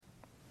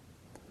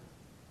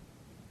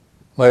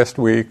Last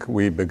week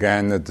we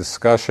began the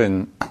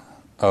discussion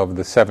of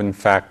the 7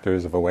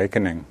 factors of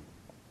awakening.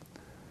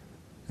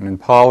 And in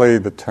Pali,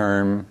 the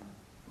term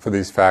for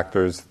these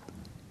factors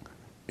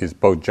is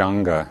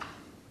bojjhanga.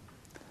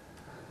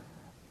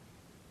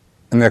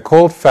 And they're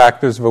called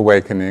factors of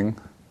awakening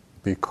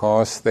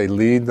because they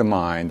lead the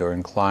mind or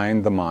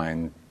incline the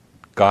mind,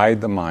 guide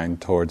the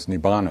mind towards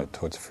nibbana,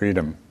 towards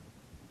freedom.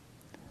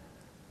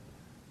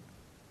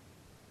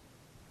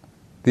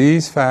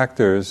 These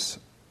factors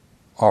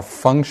are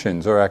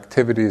functions or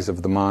activities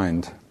of the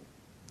mind,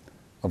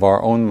 of our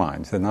own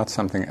minds. They're not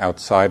something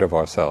outside of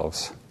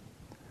ourselves.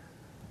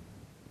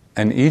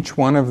 And each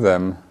one of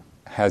them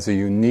has a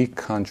unique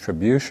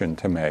contribution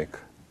to make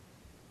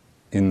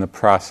in the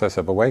process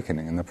of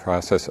awakening, in the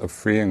process of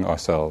freeing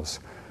ourselves.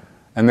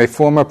 And they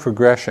form a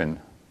progression.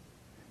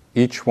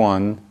 Each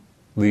one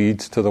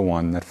leads to the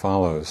one that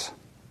follows.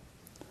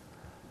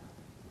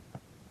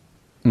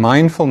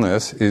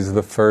 Mindfulness is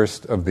the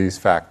first of these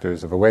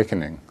factors of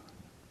awakening.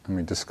 And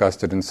we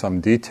discussed it in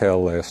some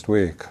detail last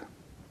week.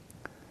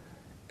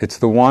 It's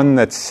the one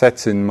that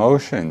sets in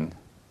motion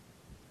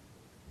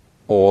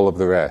all of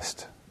the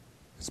rest.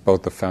 It's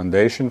both the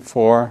foundation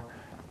for,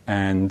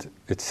 and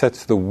it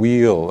sets the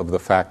wheel of the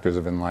factors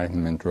of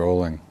enlightenment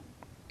rolling.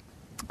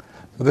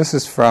 So this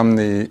is from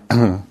the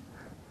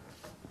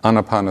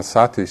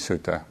Anapanasati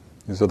Sutta.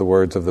 These are the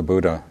words of the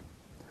Buddha.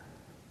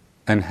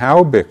 And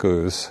how,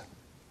 bhikkhus,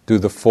 do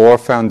the 4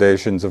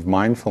 foundations of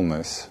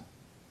mindfulness,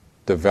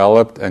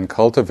 developed and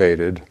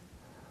cultivated,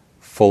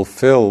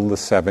 fulfill the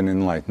 7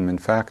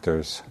 enlightenment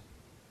factors?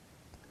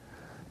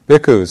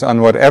 Bhikkhus,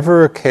 on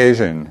whatever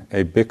occasion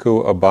a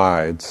bhikkhu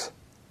abides,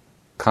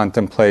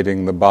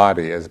 contemplating the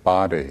body as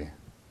body,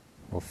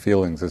 or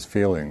feelings as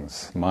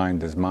feelings,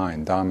 mind as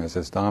mind, dhammas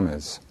as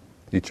dhammas,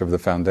 each of the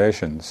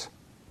foundations.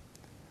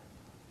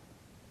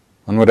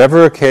 On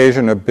whatever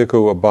occasion a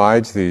bhikkhu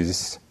abides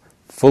these,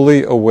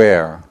 fully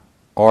aware,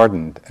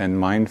 ardent, and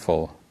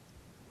mindful,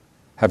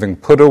 having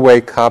put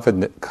away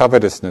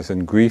covetousness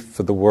and grief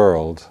for the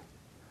world,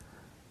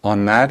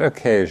 on that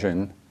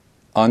occasion,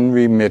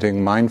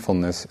 unremitting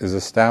mindfulness is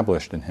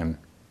established in him.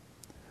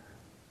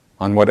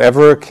 On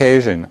whatever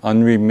occasion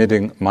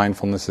unremitting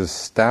mindfulness is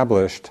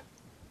established,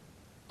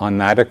 on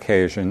that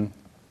occasion,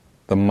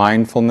 the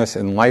mindfulness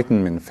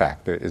enlightenment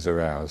factor is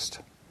aroused.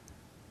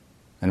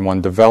 And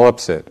one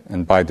develops it,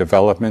 and by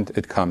development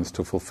it comes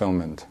to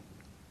fulfillment.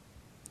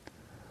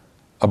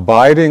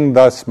 Abiding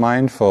thus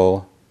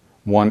mindful,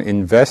 one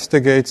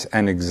investigates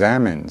and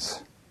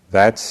examines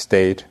that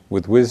state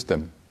with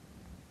wisdom.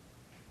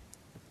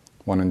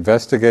 One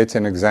investigates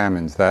and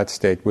examines that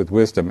state with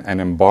wisdom and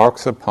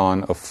embarks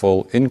upon a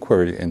full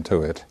inquiry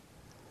into it.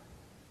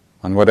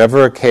 On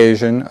whatever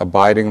occasion,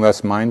 abiding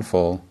thus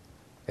mindful,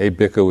 a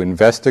bhikkhu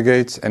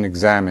investigates and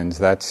examines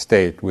that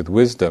state with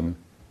wisdom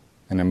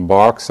and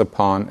embarks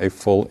upon a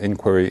full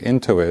inquiry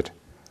into it.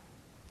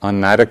 On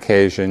that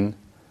occasion,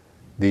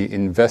 the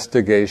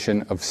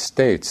investigation of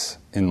states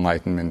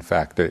enlightenment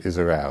factor is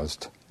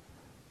aroused,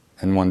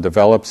 and one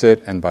develops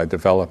it, and by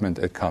development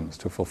it comes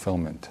to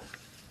fulfillment.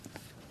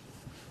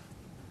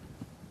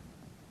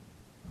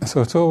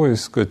 So it's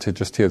always good to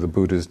just hear the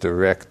Buddha's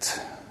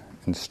direct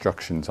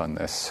instructions on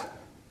this.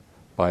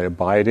 By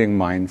abiding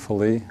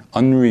mindfully,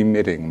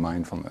 unremitting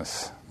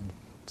mindfulness.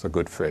 It's a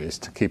good phrase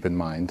to keep in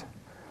mind.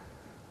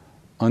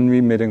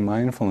 Unremitting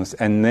mindfulness,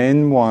 and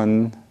then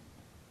one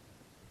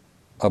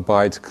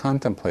abides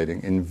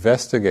contemplating,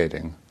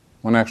 investigating.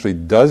 One actually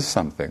does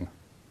something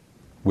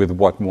with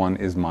what one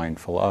is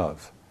mindful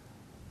of.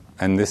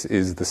 And this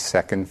is the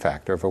second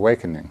factor of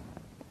awakening.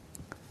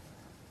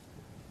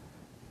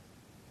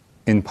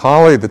 In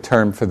Pali, the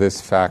term for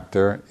this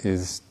factor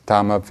is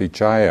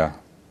Dhammavicaya,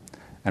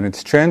 and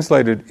it's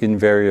translated in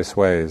various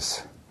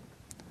ways.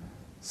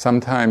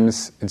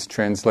 Sometimes it's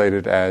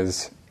translated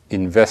as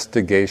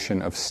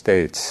investigation of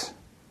states,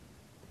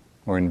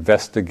 or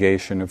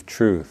investigation of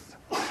truth,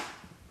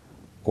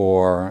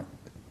 or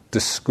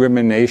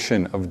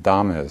discrimination of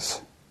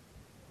dhammas,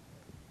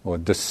 or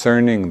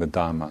discerning the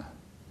Dhamma.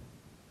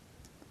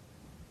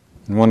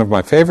 And one of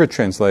my favorite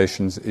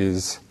translations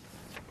is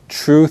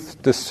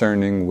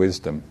truth-discerning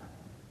wisdom.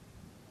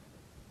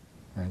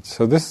 Right?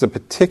 So this is a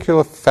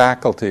particular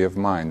faculty of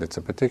mind, it's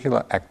a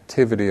particular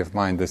activity of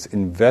mind, this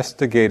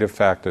investigative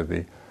factor,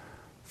 the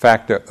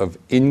factor of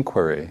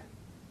inquiry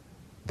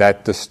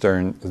that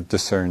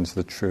discerns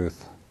the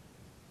truth.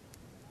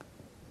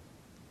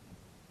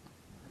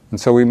 And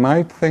so we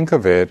might think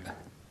of it,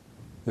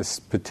 this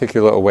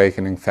particular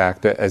awakening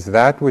factor, as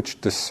that which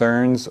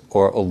discerns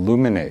or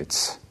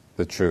illuminates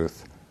the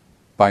truth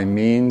by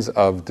means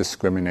of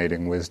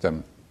discriminating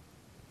wisdom.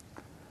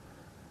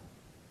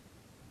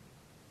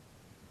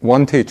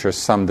 One teacher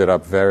summed it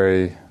up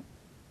very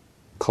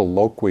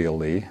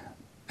colloquially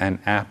and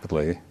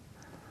aptly,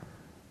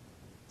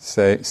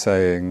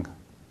 saying,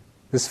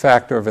 this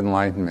factor of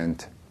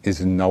enlightenment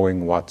is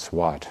knowing what's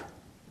what.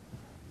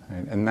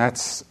 Right? And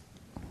that's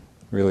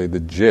really the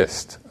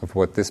gist of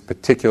what this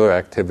particular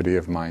activity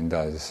of mind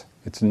does.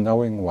 It's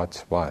knowing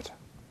what's what.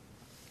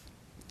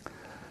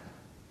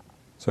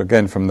 So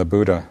again, from the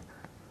Buddha,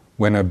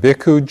 when a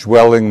bhikkhu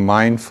dwelling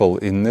mindful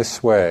in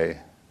this way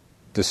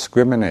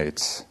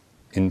discriminates,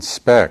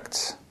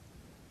 inspects,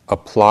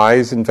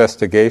 applies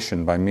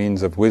investigation by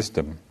means of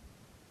wisdom,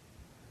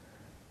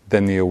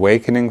 then the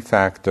awakening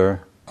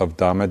factor of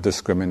Dhamma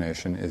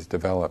discrimination is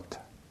developed.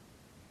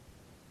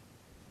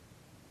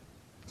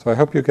 So I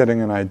hope you're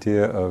getting an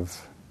idea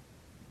of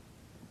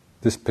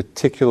this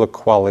particular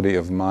quality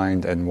of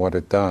mind and what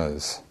it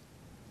does.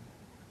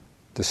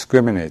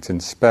 Discriminates,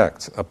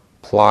 inspects,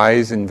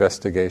 applies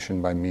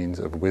investigation by means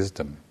of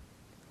wisdom.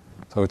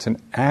 So it's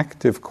an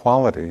active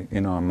quality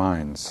in our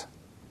minds.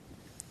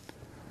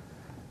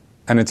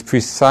 And it's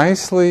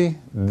precisely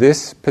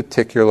this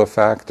particular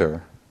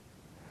factor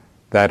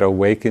that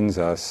awakens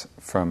us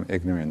from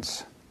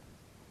ignorance.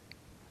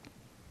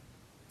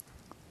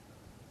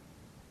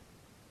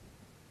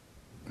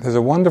 There's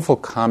a wonderful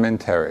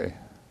commentary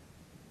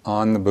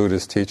on the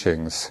Buddha's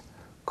teachings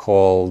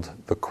called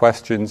The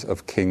Questions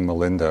of King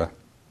Milinda.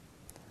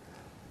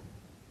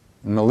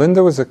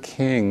 Milinda was a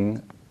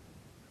king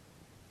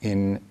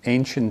in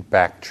ancient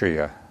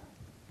Bactria,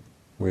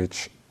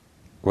 which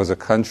was a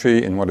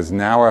country in what is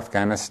now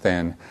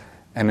Afghanistan,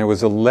 and it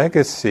was a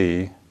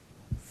legacy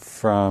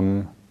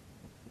from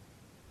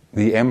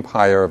the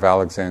empire of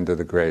Alexander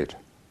the Great.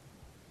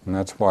 And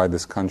that's why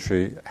this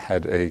country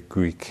had a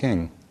Greek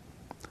king.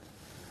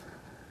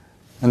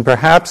 And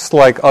perhaps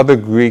like other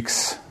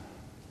Greeks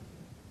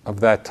of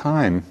that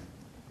time,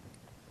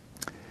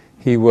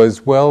 he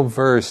was well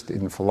versed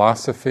in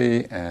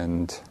philosophy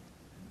and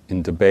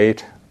in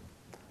debate.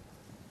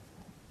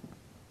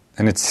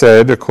 And it's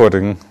said,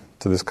 according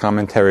to this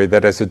commentary,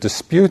 that as a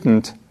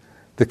disputant,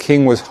 the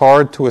king was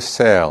hard to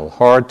assail,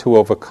 hard to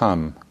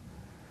overcome.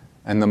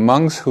 And the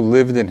monks who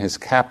lived in his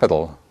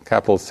capital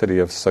city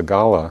of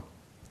Sagala,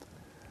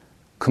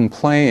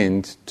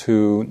 complained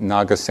to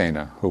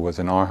Nagasena, who was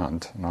an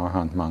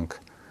Arhat monk.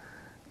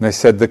 And they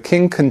said, the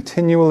king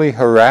continually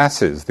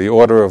harasses the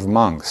order of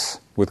monks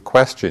with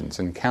questions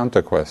and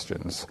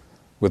counter-questions,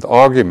 with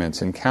arguments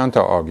and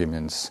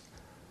counter-arguments.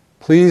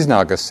 Please,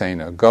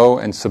 Nagasena, go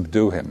and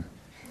subdue him.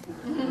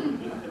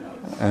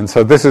 And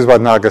so this is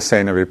what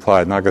Nagasena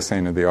replied,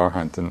 Nagasena the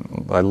Arhat,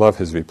 and I love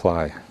his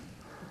reply.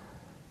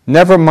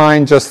 Never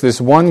mind just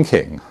this one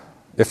king.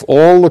 If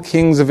all the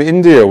kings of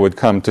India would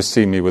come to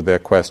see me with their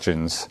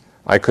questions,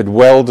 I could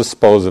well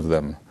dispose of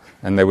them,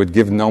 and they would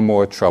give no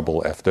more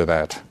trouble after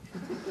that.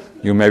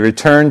 You may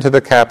return to the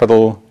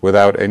capital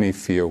without any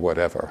fear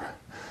whatever.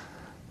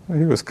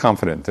 He was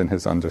confident in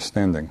his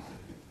understanding.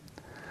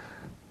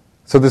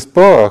 So this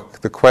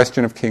book, The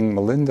Questions of King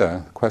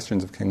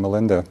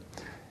Milinda,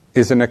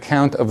 is an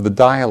account of the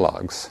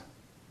dialogues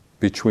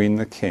between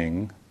the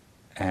king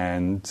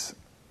and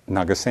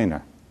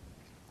Nagasena.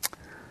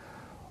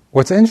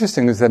 What's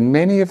interesting is that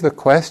many of the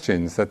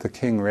questions that the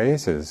king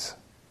raises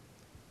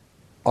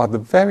are the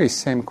very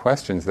same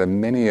questions that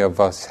many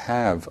of us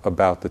have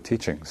about the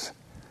teachings.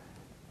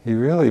 He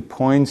really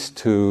points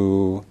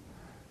to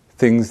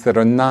things that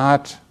are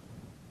not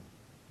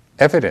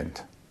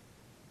evident,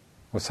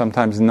 or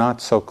sometimes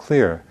not so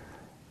clear.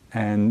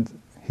 And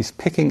he's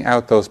picking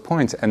out those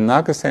points, and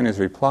Nagasena's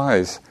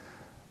replies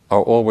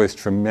are always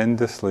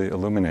tremendously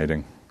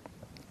illuminating.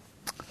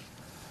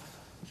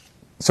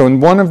 So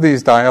in one of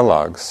these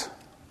dialogues,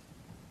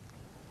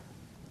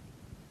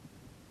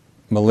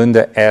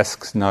 Milinda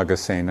asks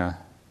Nagasena,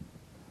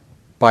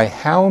 by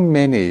how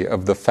many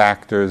of the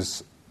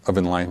factors of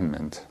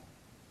enlightenment,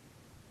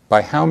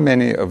 by how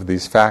many of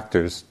these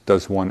factors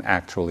does one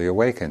actually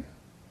awaken?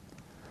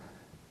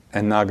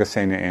 And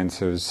Nagasena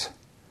answers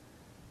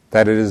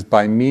that it is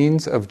by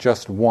means of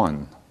just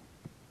one,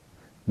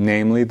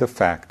 namely the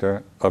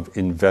factor of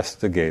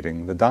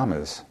investigating the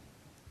Dhammas.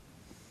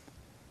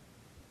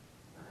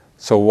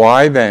 So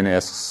why then,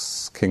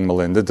 asks King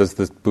Milinda, does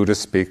the Buddha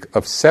speak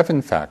of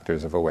 7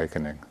 factors of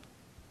awakening?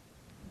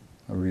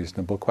 A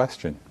reasonable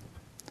question.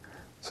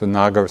 So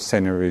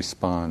Nagasena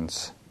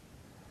responds,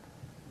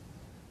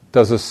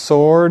 does a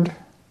sword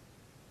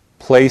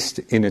placed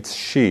in its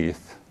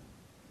sheath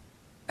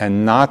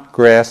and not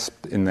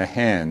grasped in the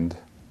hand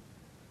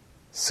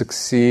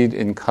succeed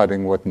in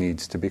cutting what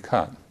needs to be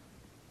cut?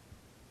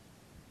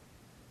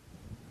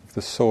 If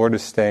the sword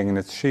is staying in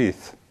its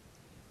sheath,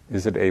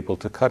 is it able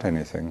to cut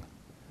anything?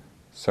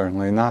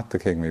 Certainly not, the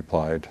king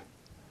replied.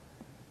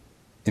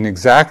 In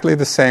exactly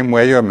the same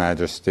way, Your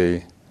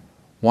Majesty,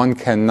 one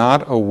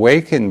cannot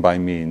awaken by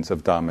means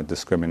of Dhamma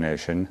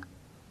discrimination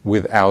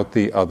without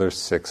the other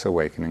 6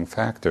 awakening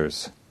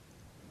factors.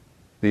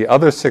 The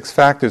other 6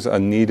 factors are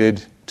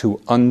needed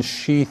to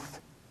unsheath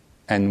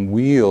and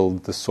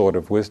wield the sword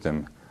of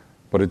wisdom,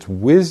 but it's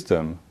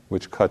wisdom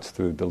which cuts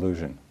through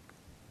delusion.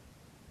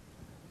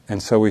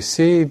 And so we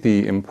see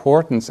the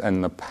importance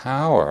and the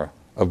power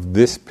of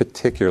this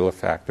particular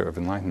factor of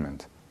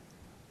enlightenment.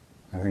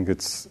 I think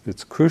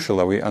it's crucial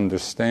that we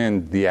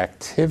understand the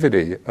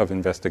activity of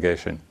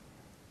investigation,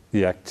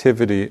 the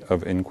activity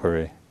of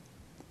inquiry.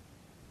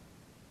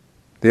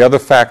 The other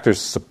factors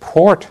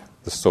support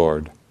the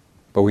sword,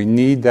 but we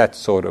need that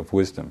sword of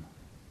wisdom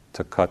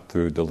to cut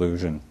through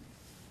delusion.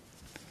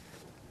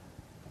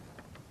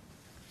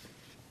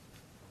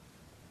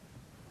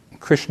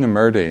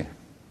 Krishnamurti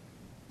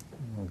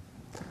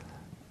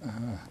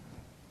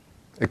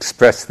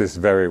expressed this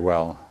very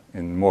well.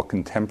 In more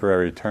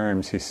contemporary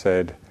terms, he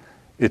said,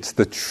 "It's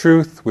the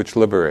truth which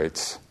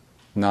liberates,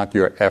 not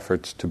your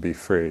efforts to be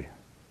free."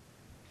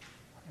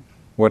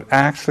 What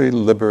actually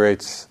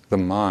liberates the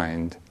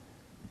mind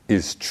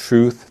is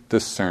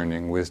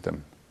truth-discerning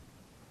wisdom.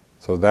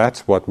 So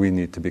that's what we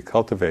need to be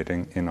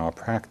cultivating in our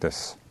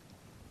practice.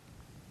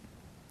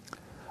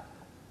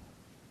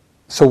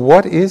 So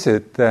what is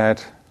it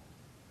that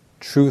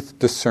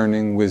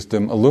truth-discerning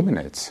wisdom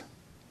illuminates?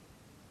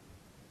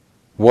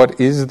 What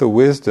is the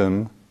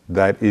wisdom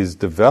that is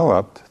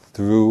developed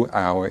through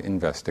our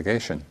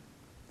investigation?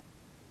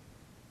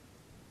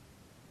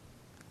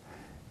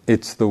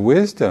 It's the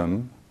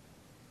wisdom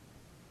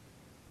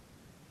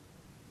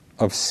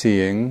of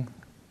seeing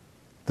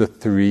the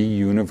three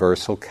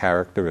universal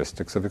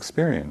characteristics of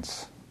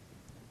experience.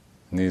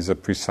 And these are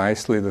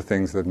precisely the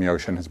things that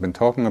Myoshin has been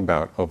talking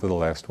about over the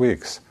last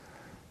weeks.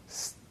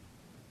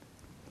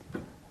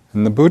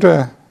 And the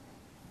Buddha,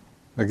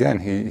 again,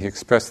 he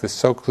expressed this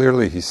so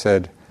clearly. He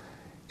said,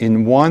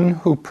 "In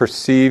one who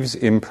perceives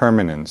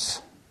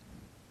impermanence,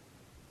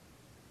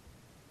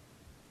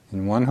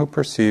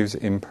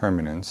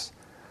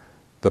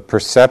 the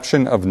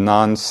perception of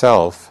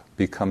non-self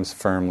becomes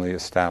firmly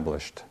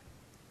established."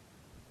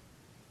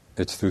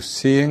 It's through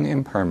seeing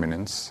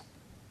impermanence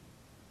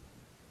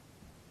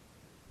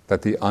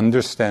that the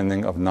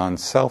understanding of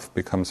non-self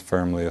becomes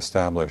firmly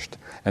established.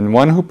 And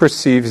one who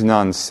perceives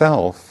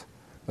non-self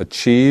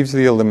achieves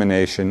the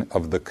elimination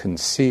of the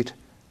conceit,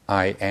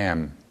 "I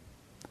am,"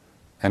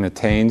 and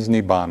attains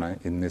Nibbana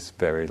in this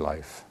very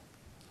life.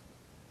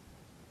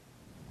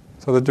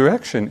 So the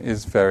direction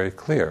is very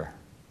clear.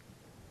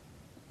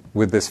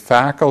 With this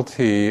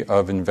faculty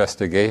of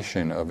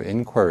investigation, of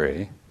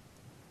inquiry,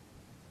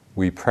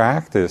 we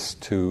practice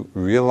to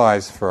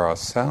realize for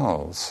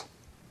ourselves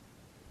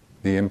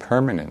the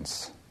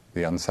impermanence,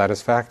 the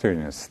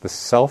unsatisfactoriness, the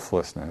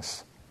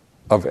selflessness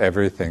of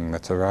everything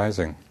that's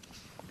arising.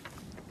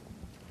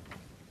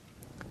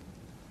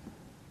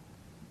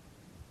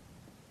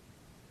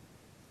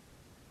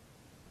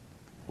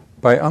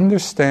 By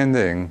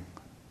understanding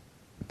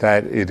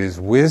that it is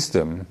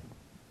wisdom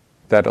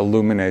that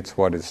illuminates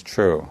what is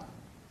true,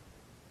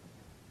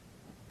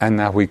 and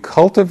that we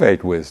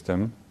cultivate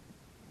wisdom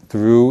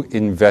through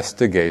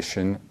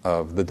investigation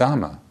of the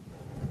Dhamma,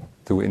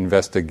 through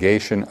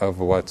investigation of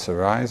what's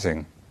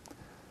arising,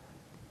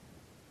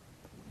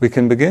 we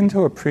can begin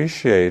to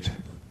appreciate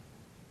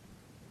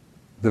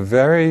the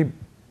very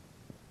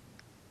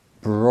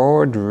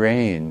broad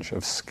range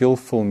of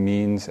skillful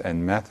means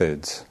and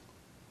methods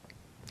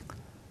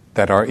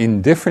that are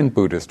in different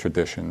Buddhist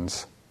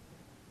traditions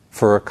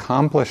for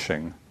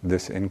accomplishing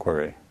this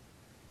inquiry.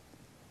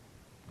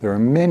 There are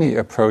many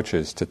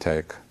approaches to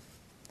take.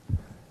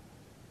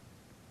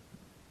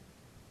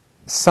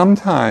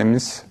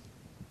 Sometimes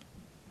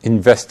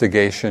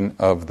investigation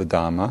of the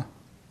Dhamma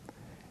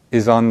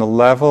is on the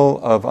level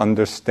of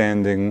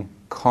understanding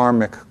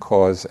karmic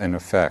cause and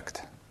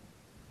effect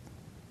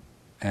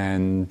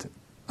and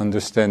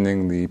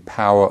understanding the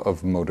power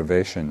of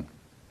motivation.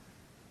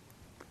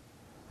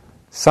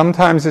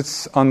 Sometimes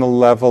it's on the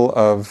level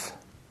of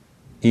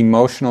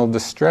emotional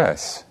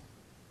distress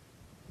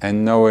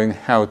and knowing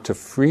how to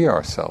free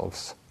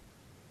ourselves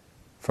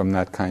from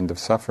that kind of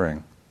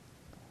suffering.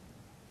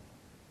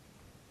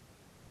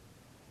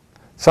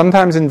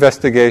 Sometimes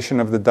investigation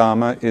of the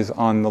Dhamma is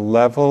on the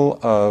level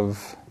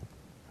of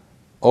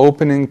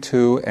opening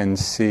to and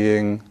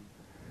seeing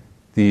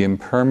the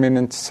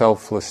impermanent,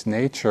 selfless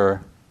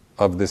nature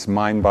of this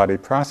mind-body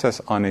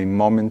process on a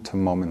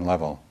moment-to-moment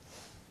level,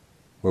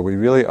 where we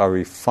really are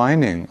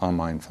refining our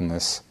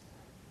mindfulness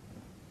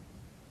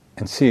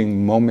and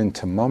seeing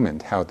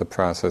moment-to-moment how the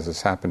process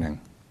is happening.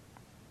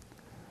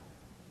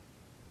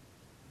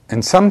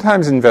 And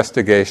sometimes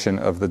investigation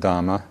of the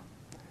Dhamma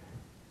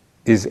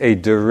is a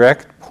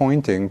direct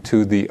pointing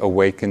to the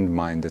awakened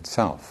mind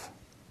itself.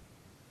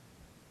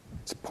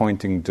 It's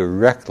pointing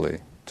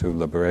directly to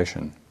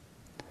liberation.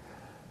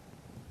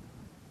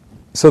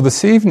 So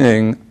this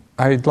evening,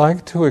 I'd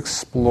like to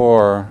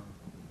explore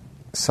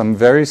some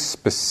very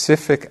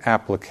specific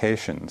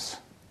applications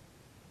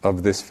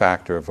of this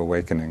factor of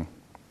awakening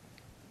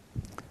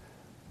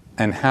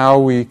and how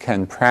we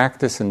can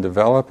practice and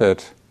develop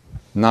it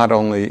not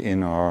only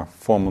in our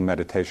formal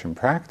meditation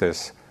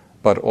practice,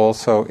 but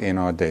also in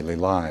our daily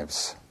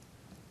lives.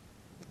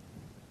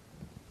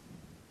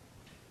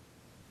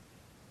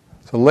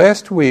 So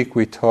last week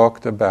we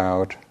talked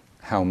about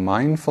how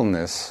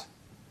mindfulness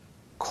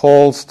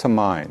calls to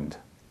mind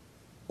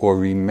or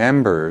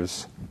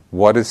remembers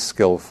what is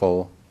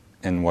skillful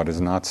and what is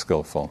not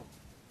skillful.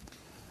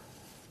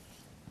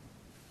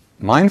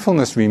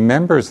 Mindfulness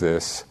remembers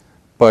this,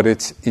 but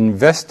it's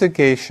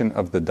investigation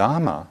of the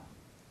Dhamma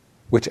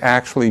which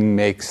actually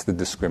makes the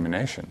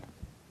discrimination.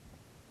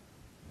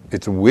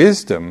 It's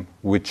wisdom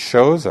which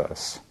shows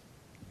us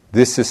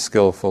this is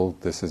skillful,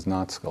 this is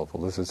not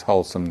skillful, this is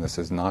wholesome, this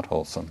is not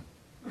wholesome.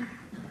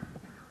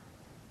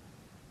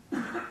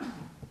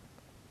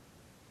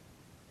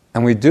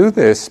 And we do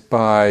this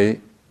by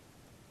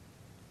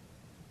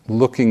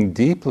looking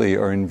deeply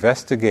or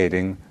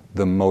investigating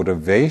the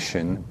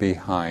motivation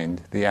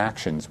behind the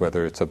actions,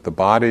 whether it's of the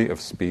body, of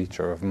speech,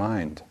 or of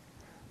mind.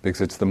 Because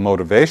it's the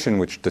motivation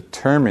which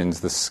determines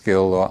the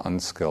skill or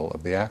unskill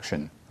of the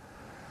action.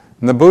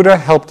 And the Buddha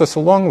helped us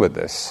along with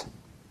this.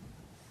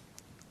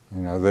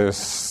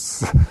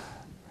 There's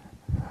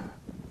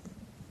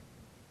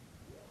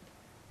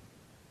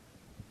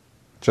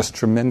just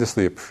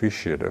tremendously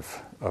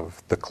appreciative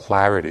of the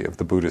clarity of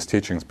the Buddha's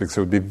teachings, because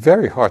it would be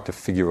very hard to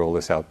figure all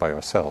this out by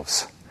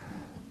ourselves.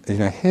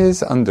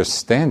 His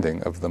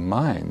understanding of the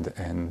mind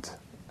and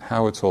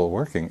how it's all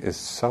working is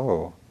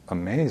so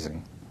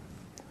amazing.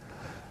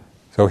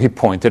 So he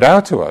pointed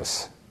out to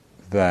us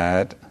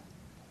that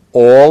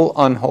all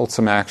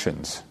unwholesome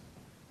actions,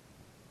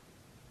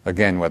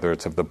 again, whether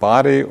it's of the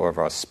body or of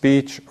our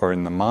speech or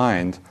in the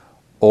mind,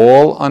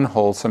 all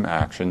unwholesome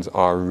actions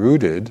are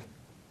rooted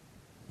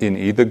in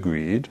either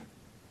greed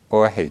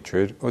or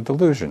hatred or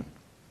delusion.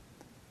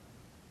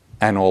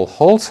 And all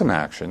wholesome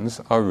actions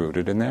are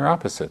rooted in their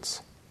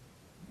opposites: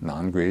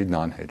 non-greed,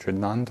 non-hatred,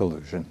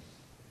 non-delusion.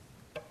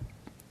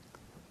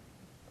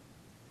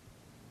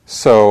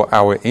 So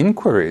our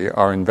inquiry,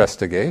 our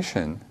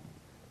investigation,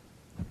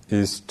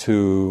 is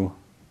to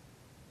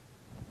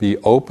be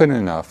open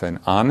enough and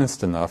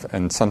honest enough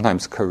and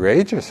sometimes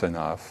courageous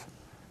enough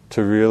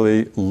to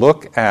really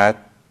look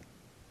at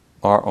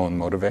our own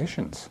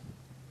motivations.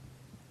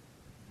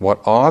 What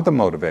are the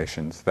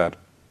motivations that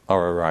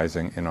are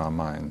arising in our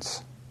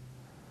minds?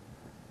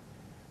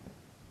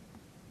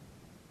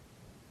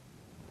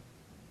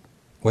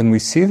 When we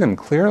see them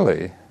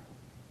clearly,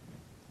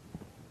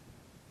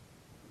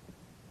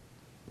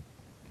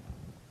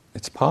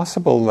 it's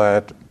possible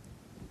that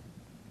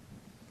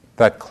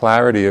that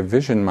clarity of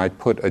vision might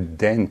put a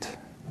dent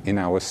in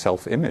our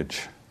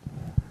self-image,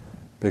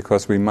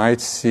 because we might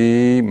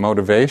see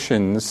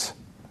motivations,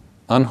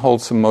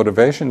 unwholesome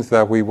motivations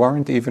that we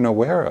weren't even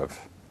aware of.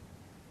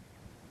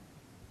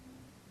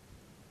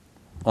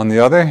 On the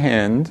other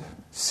hand,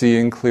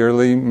 seeing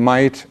clearly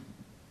might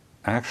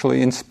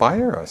actually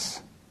inspire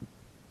us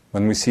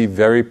when we see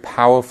very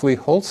powerfully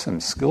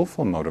wholesome,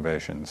 skillful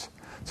motivations.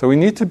 So we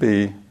need to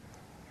be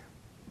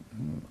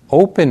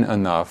open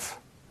enough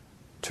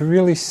to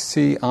really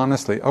see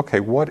honestly, okay,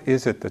 what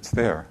is it that's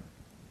there?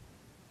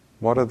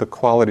 What are the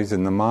qualities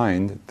in the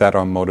mind that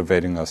are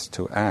motivating us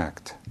to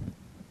act?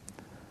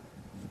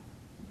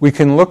 We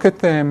can look at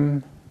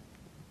them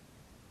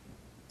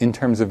in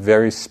terms of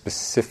very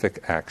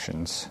specific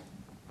actions.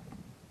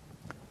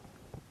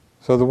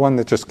 So the one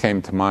that just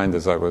came to mind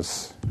as I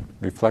was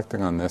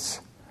reflecting on this,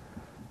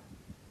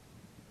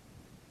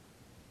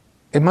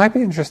 it might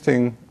be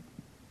interesting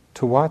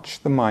to watch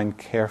the mind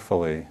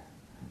carefully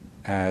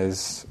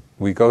as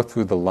we go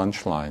through the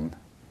lunch line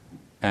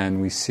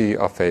and we see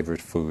our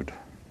favorite food.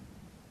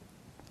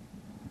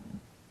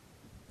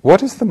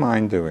 What is the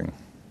mind doing?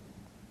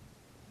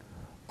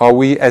 Are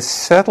we as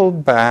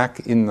settled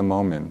back in the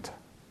moment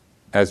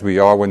as we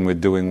are when we're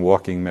doing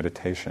walking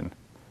meditation?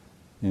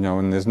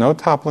 And there's no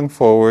toppling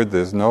forward,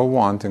 there's no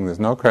wanting, there's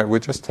no we're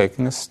just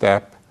taking a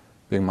step,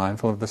 being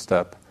mindful of the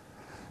step.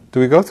 Do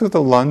we go through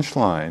the lunch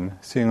line,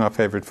 seeing our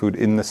favorite food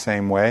in the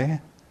same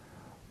way?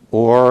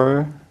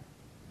 Or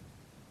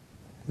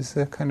is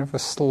there kind of a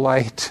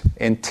slight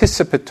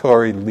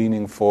anticipatory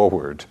leaning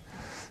forward,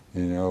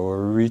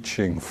 or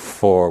reaching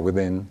for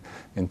within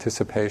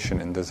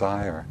anticipation and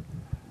desire?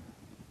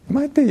 It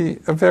might be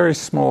a very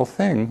small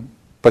thing,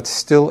 but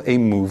still a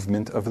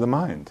movement of the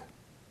mind.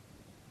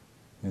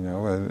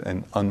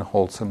 An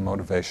unwholesome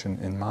motivation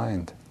in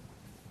mind.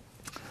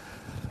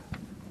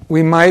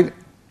 We might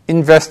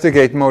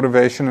investigate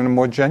motivation in a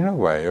more general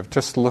way of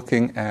just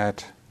looking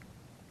at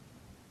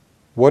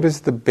what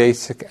is the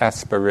basic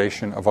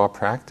aspiration of our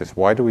practice?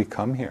 Why do we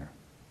come here?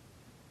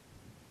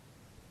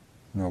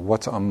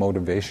 What's our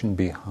motivation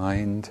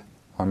behind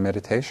our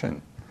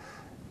meditation?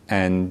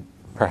 And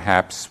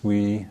perhaps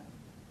we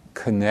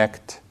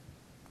connect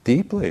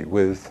deeply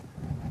with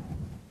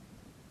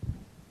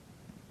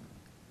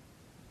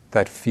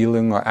that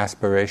feeling or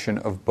aspiration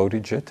of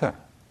bodhicitta,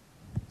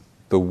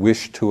 the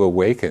wish to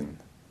awaken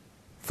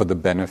for the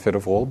benefit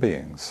of all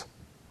beings.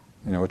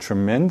 A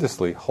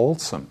tremendously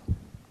wholesome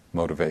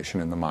motivation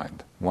in the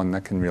mind, one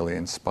that can really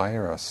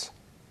inspire us.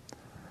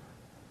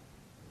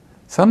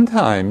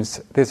 Sometimes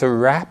there's a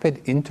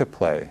rapid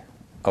interplay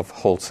of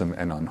wholesome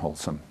and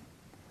unwholesome.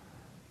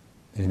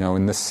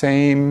 In the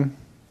same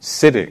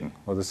sitting,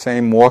 or the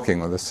same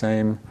walking, or the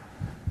same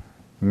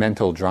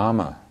mental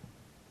drama,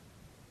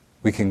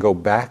 we can go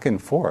back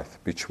and forth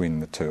between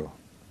the two.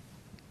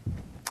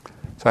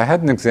 So I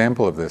had an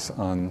example of this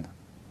on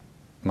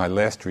my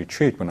last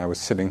retreat when I was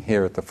sitting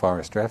here at the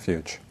Forest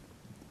Refuge.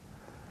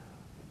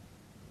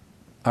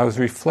 I was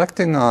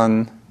reflecting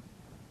on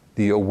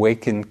the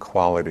awakened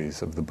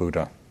qualities of the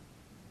Buddha,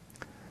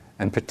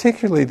 and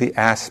particularly the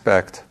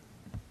aspect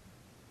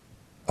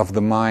of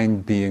the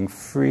mind being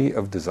free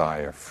of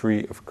desire,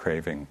 free of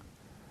craving.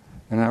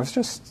 And I was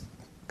just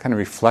kind of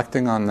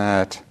reflecting on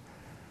that.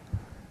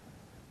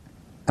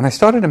 And I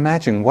started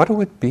imagining what it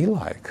would be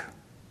like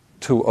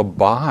to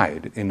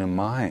abide in a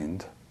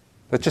mind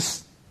that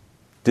just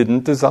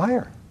didn't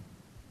desire,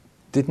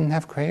 didn't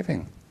have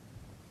craving.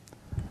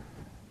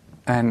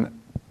 And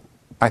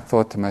I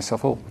thought to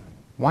myself, well,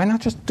 why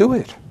not just do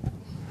it?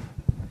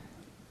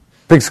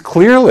 Because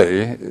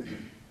clearly,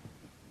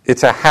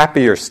 it's a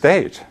happier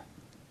state.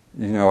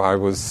 I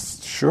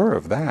was sure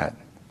of that.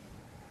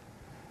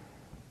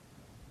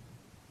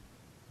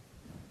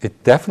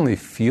 It definitely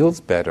feels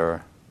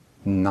better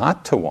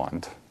not to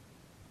want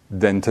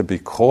than to be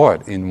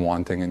caught in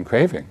wanting and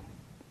craving.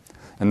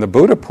 And the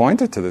Buddha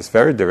pointed to this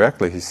very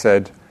directly. He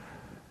said,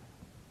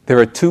 there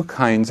are two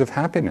kinds of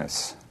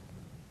happiness.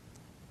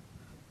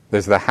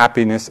 There's the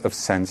happiness of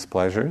sense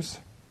pleasures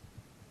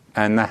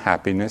and the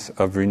happiness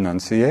of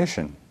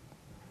renunciation.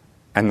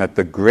 And that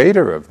the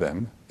greater of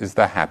them is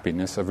the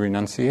happiness of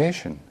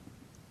renunciation.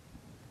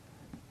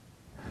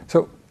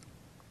 So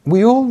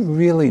we all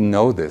really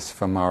know this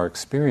from our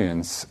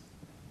experience.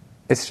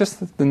 It's just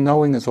that the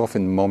knowing is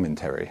often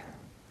momentary.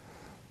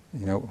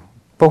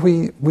 But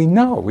we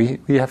know,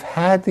 we have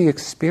had the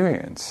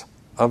experience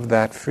of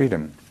that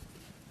freedom.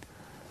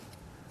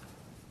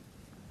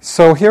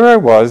 So here I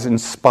was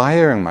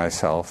inspiring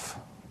myself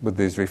with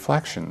these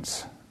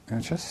reflections,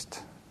 and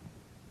just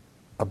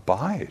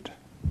abide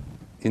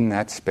in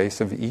that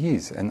space of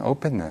ease and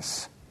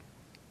openness.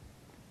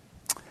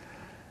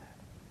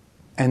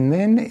 And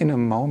then in a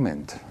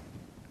moment,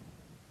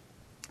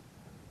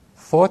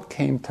 thought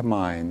came to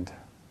mind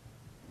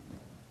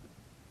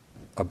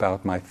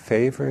about my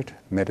favorite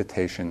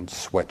meditation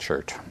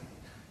sweatshirt.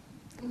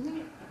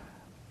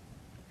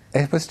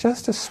 It was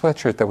just a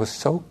sweatshirt that was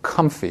so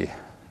comfy,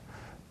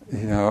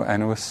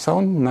 and it was so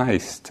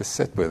nice to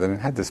sit with. And it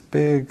had this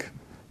big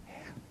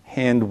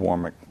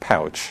hand-warming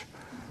pouch.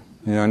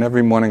 And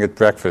every morning at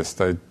breakfast,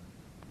 I had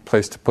a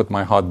place to put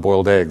my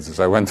hard-boiled eggs as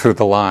I went through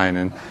the line.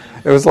 And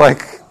it was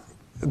like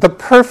the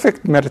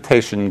perfect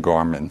meditation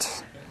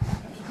garment.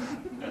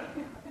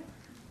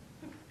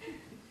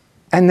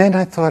 And then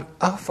I thought,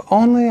 if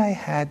only I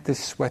had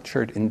this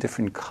sweatshirt in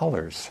different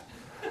colors.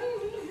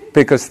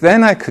 Because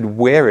then I could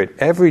wear it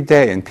every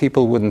day and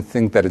people wouldn't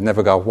think that it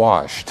never got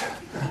washed.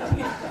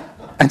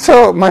 And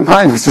so my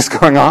mind was just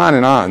going on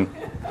and on.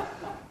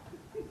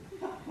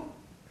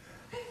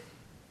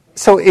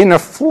 So in a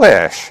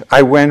flash,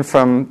 I went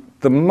from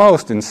the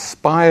most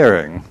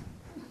inspiring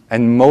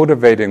and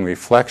motivating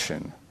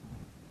reflection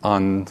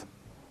on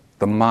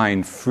the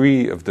mind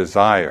free of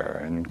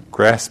desire and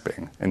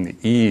grasping and the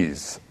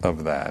ease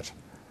of that.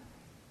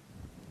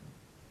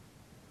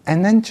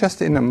 And then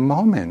just in a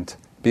moment,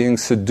 being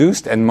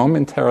seduced and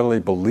momentarily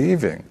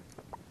believing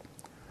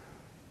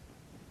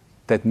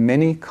that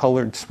many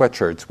colored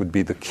sweatshirts would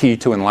be the key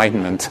to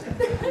enlightenment.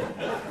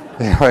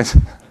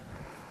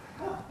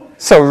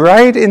 So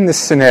right in this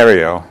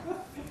scenario,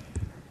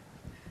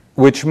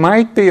 which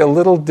might be a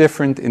little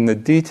different in the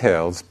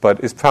details,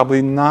 but is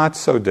probably not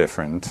so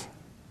different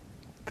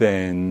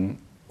than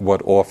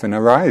what often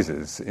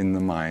arises in the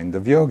mind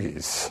of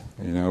yogis.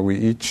 We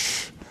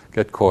each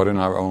get caught in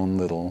our own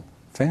little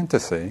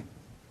fantasy.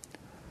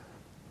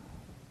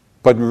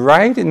 But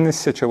right in this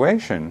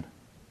situation,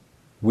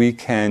 we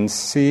can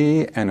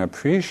see and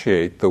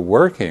appreciate the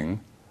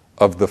working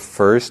of the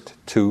first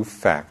two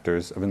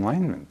factors of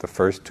enlightenment, the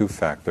first two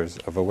factors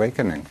of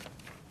awakening.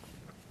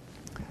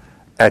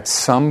 At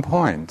some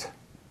point,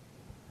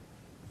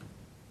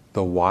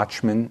 the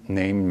watchman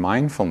named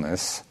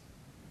mindfulness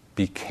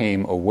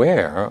became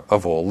aware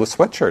of all the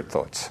sweatshirt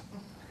thoughts.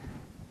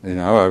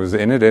 I was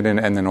in it, and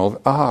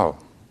then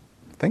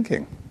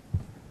thinking.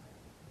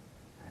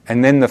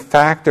 And then the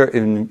factor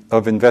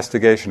of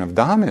investigation of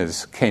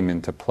dhammas came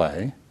into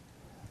play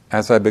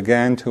as I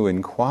began to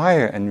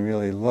inquire and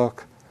really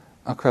look,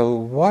 okay,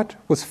 what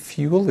was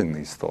fueling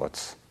these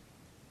thoughts?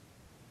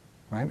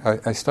 Right?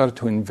 I started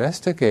to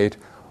investigate,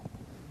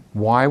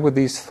 why were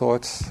these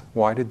thoughts,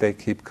 why did they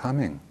keep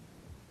coming?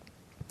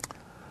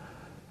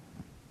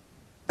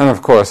 And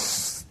of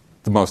course,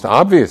 the most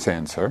obvious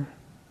answer,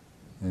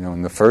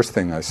 and the first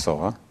thing I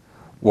saw,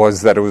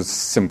 was that it was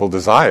simple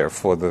desire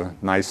for the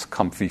nice,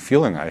 comfy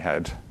feeling I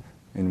had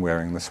in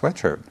wearing the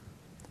sweatshirt.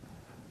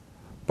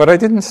 But I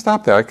didn't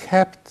stop there. I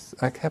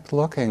kept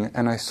looking,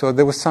 and I saw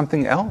there was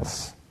something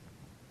else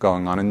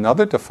going on,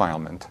 another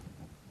defilement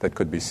that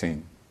could be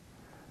seen.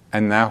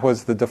 And that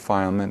was the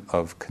defilement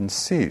of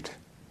conceit.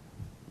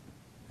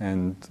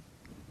 And,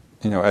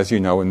 as you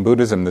know, in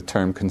Buddhism, the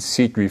term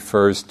conceit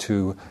refers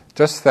to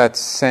just that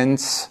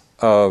sense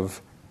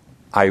of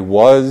I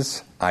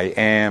was, I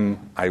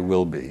am, I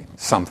will be,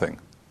 something.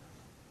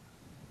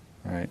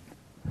 Right?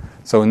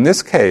 So in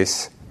this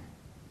case,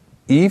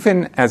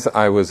 even as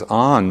I was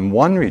on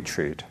one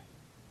retreat,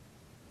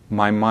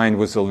 my mind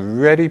was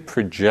already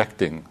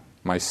projecting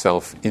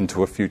myself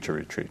into a future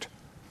retreat.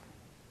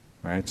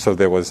 Right? So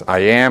there was I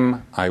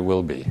am, I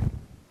will be.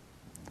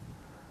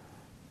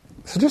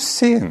 So just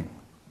seeing,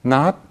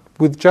 not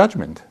with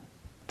judgment,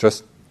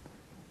 just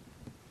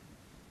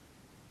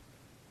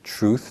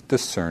truth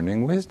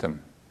discerning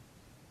wisdom.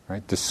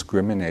 right?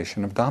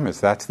 Discrimination of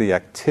dhammas. That's the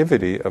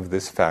activity of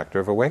this factor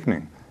of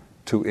awakening.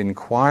 To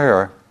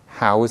inquire,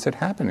 how is it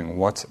happening?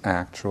 What's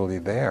actually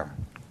there?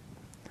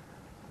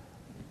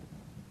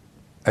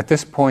 At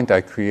this point, I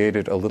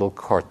created a little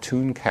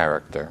cartoon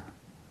character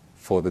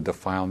for the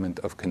defilement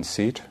of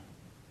conceit.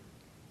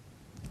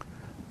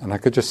 And I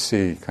could just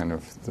see kind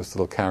of this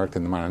little character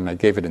in the mind, and I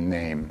gave it a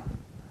name.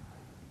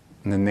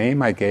 And the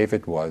name I gave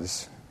it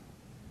was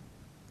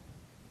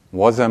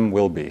Will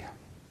Be.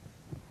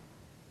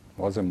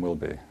 Will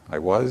Be. I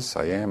was,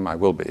 I am, I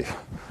will be.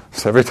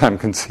 So every time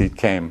conceit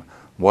came,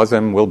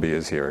 Will Be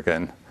is here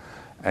again.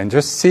 And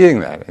just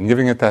seeing that and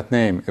giving it that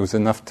name, it was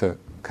enough to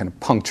kind of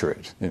puncture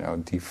it,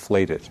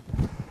 deflate it.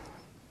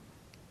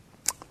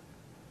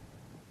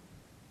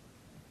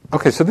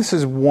 Okay, so this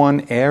is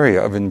one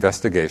area of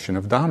investigation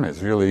of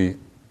dhammas, really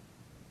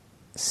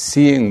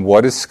seeing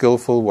what is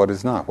skillful, what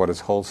is not, what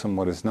is wholesome,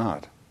 what is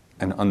not,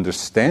 and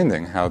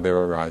understanding how they're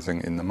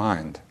arising in the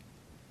mind.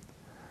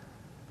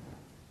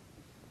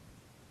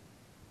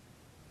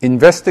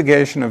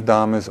 Investigation of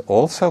dhammas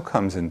also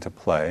comes into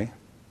play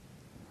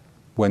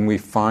when we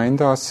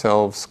find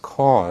ourselves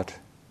caught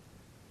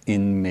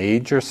in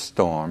major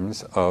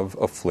storms of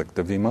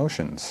afflictive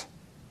emotions,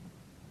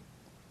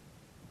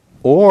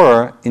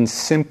 or in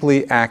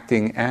simply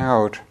acting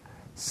out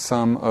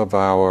some of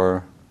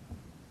our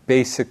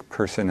basic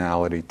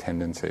personality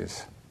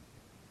tendencies.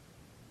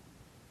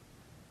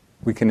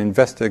 We can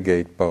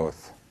investigate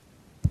both.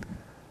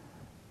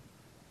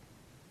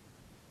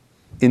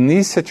 In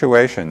these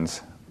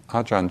situations,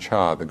 Ajahn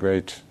Chah, the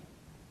great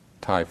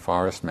Thai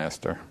forest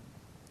master,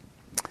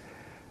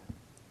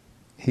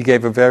 he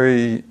gave a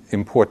very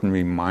important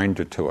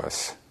reminder to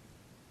us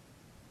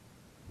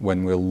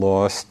when we're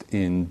lost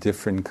in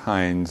different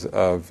kinds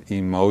of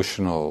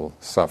emotional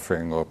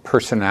suffering or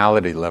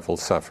personality level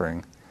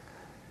suffering.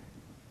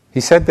 He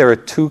said there are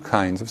two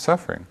kinds of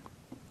suffering.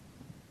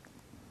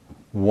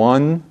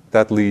 One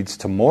that leads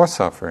to more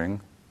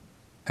suffering,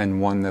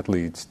 and one that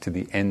leads to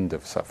the end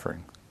of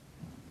suffering.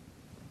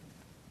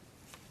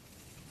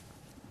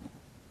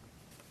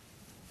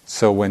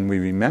 So when we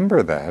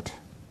remember that,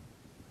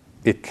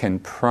 it can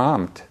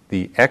prompt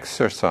the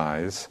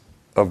exercise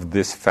of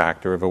this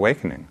factor of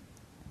awakening.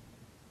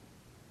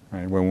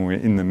 Right? When we're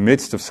in the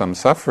midst of some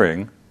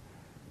suffering,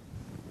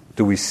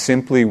 do we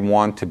simply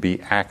want to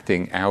be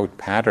acting out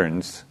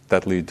patterns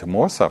that lead to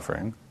more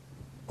suffering,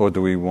 or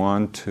do we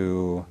want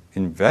to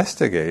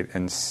investigate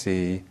and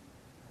see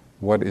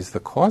what is the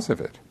cause of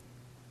it?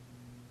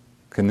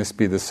 Can this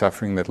be the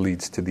suffering that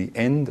leads to the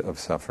end of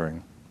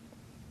suffering?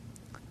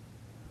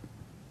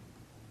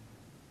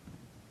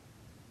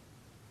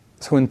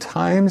 So in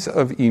times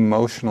of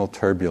emotional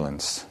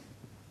turbulence,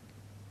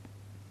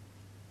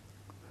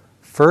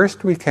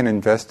 first we can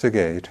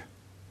investigate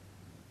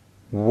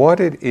what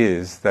it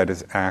is that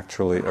is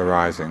actually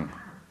arising.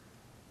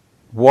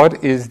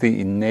 What is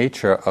the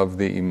nature of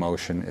the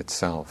emotion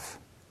itself?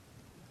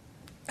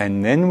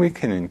 And then we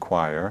can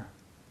inquire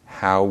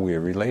how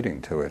we're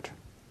relating to it.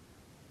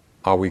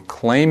 Are we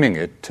claiming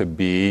it to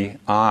be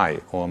I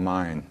or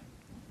mine?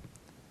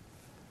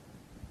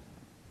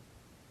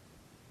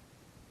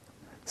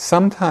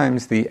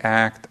 Sometimes the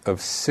act of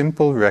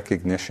simple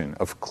recognition,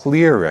 of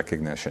clear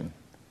recognition,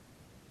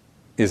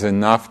 is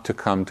enough to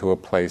come to a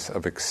place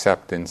of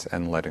acceptance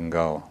and letting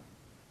go.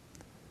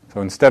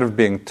 So instead of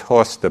being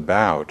tossed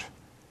about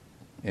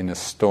in a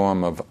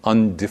storm of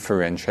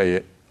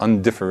undifferentiated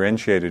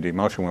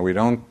emotion where we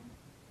don't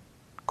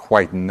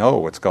quite know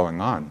what's going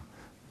on,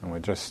 and we're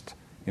just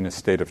in a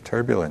state of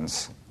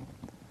turbulence,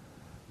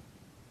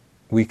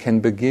 we can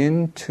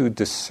begin to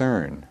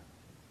discern,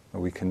 or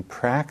we can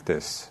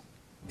practice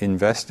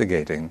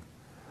investigating,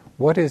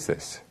 what is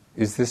this?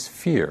 Is this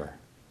fear?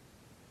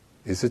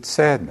 Is it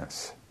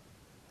sadness?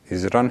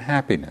 Is it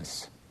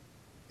unhappiness?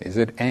 Is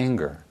it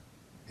anger?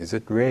 Is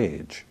it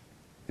rage?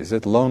 Is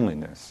it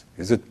loneliness?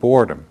 Is it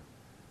boredom?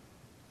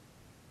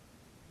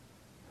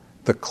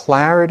 The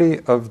clarity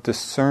of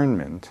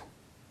discernment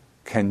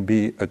can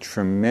be a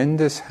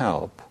tremendous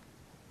help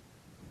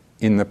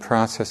in the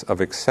process of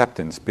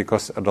acceptance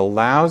because it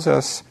allows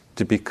us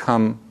to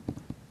become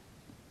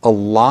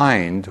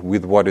aligned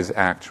with what is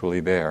actually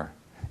there.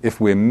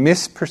 If we're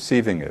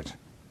misperceiving it,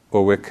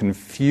 or we're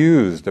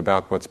confused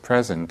about what's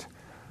present,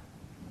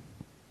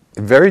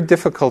 very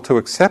difficult to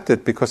accept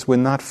it because we're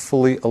not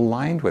fully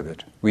aligned with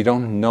it. We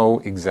don't know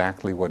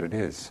exactly what it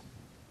is.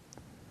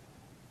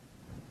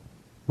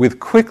 With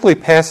quickly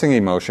passing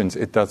emotions,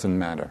 it doesn't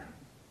matter.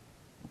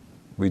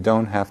 We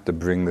don't have to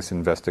bring this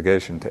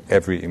investigation to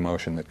every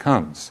emotion that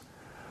comes.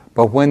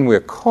 But when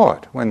we're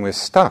caught, when we're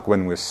stuck,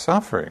 when we're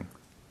suffering,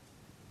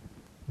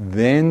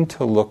 then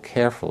to look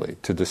carefully,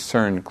 to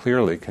discern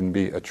clearly, can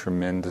be a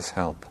tremendous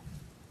help.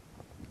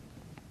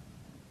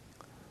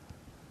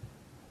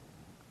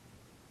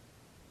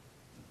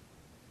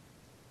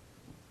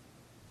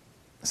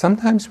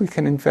 Sometimes we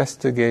can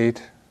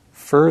investigate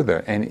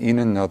further and in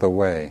another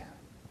way.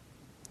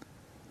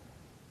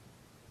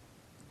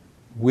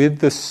 With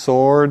the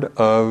sword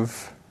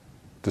of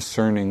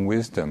discerning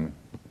wisdom,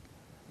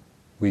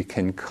 we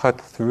can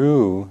cut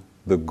through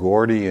the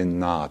Gordian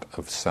knot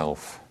of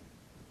self.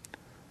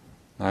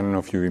 I don't know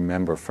if you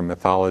remember from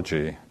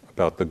mythology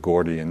about the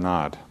Gordian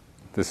knot.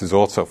 This is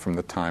also from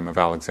the time of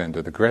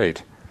Alexander the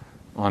Great.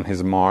 On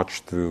his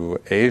march through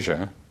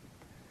Asia,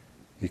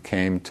 he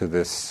came to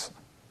this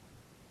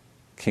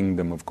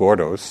kingdom of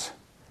Gordos,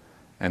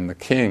 and the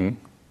king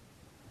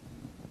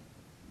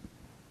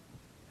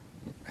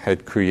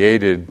had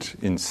created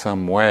in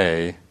some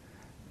way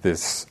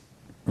this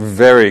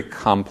very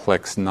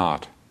complex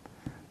knot.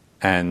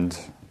 And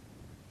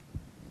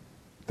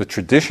the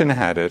tradition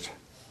had it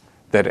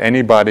that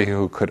anybody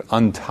who could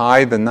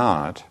untie the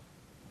knot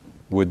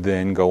would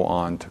then go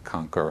on to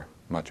conquer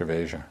much of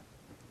Asia.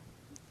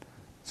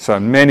 So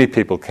many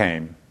people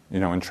came,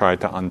 and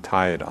tried to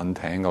untie it,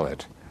 untangle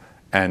it,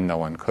 and no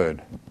one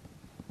could.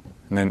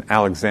 And then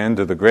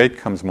Alexander the Great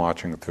comes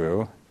marching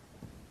through,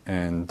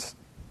 and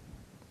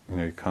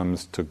he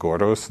comes to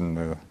Gordos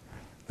and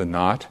the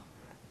knot,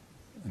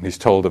 and he's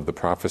told of the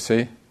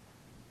prophecy,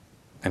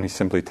 and he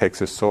simply takes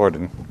his sword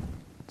and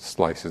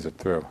slices it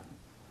through.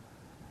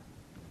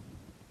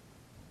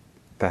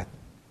 That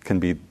can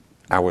be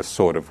our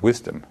sword of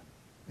wisdom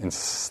in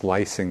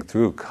slicing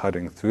through,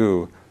 cutting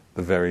through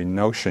the very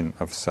notion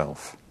of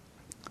self.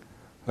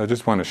 I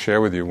just want to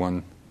share with you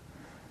one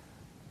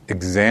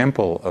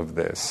example of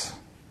this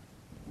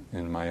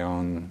in my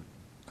own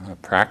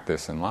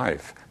practice in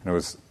life. And it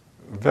was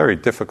a very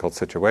difficult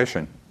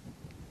situation.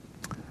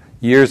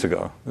 Years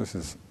ago, this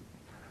is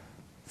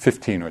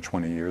 15 or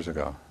 20 years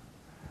ago,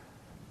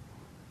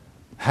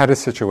 had a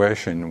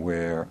situation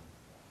where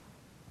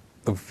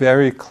a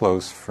very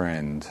close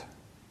friend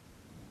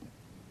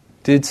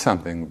did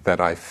something that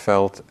I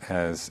felt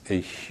as a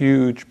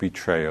huge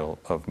betrayal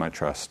of my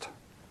trust.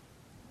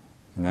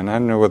 And I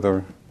don't know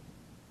whether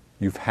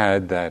you've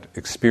had that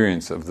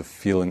experience of the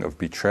feeling of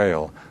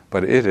betrayal,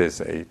 but it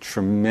is a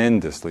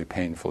tremendously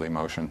painful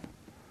emotion.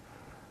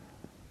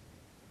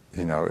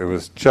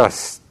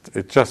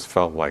 It just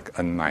felt like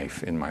a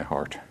knife in my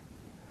heart.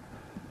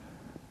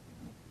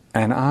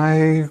 And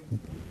I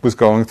was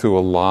going through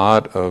a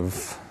lot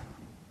of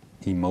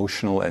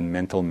emotional and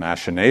mental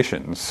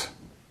machinations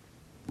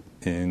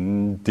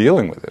in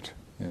dealing with it,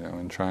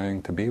 and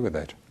trying to be with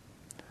it.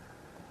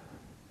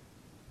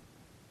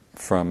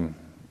 From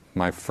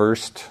my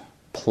first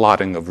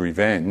plotting of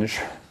revenge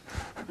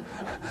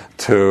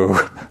to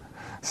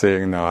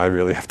saying, no, I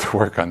really have to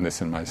work on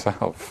this in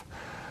myself.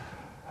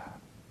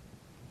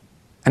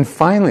 And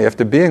finally,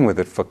 after being with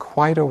it for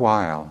quite a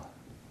while,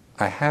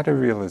 I had a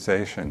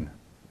realization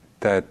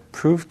that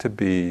proved to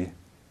be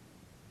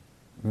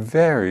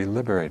very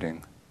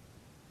liberating.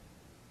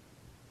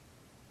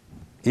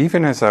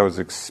 Even as I was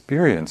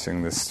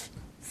experiencing this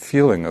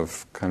feeling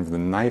of kind of the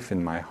knife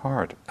in my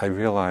heart, I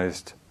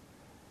realized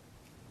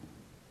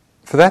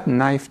for that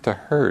knife to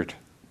hurt,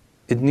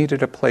 it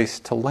needed a place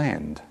to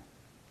land.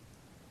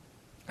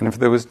 And if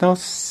there was no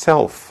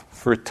self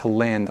for it to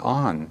land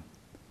on,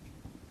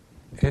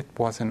 it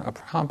wasn't a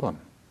problem.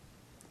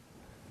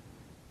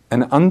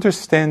 And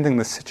understanding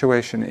the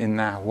situation in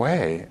that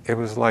way, it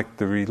was like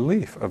the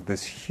relief of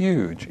this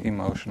huge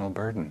emotional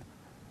burden.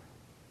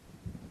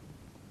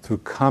 Through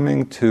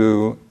coming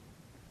to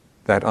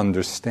that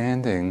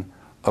understanding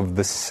of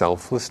the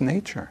selfless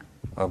nature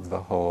of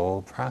the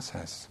whole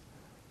process.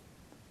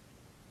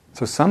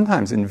 So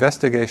sometimes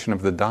investigation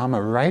of the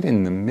Dhamma right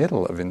in the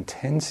middle of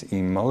intense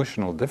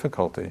emotional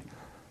difficulty,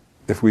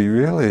 if we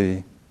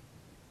really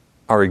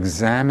are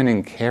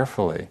examining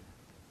carefully,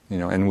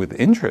 and with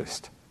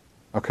interest,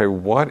 okay,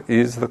 what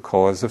is the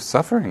cause of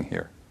suffering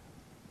here?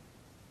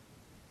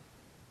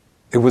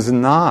 It was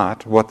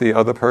not what the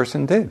other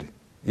person did,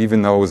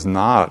 even though it was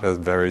not a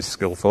very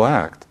skillful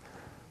act.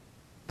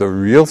 The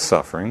real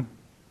suffering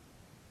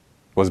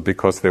was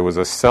because there was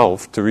a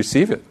self to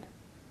receive it.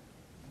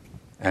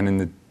 And in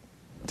the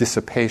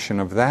dissipation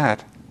of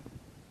that,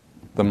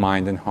 the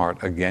mind and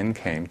heart again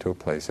came to a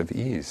place of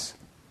ease.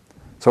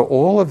 So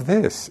all of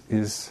this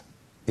is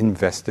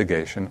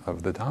investigation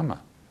of the Dhamma.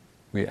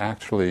 We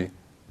actually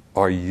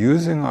are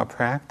using our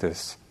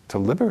practice to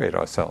liberate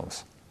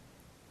ourselves.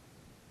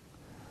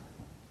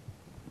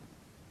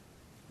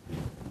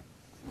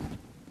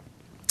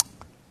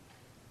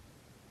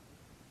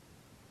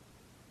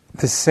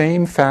 The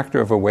same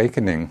factor of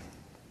awakening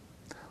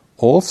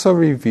also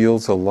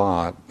reveals a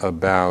lot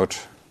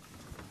about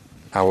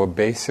our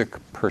basic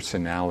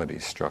personality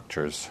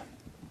structures.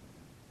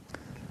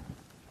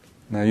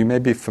 Now, you may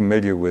be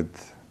familiar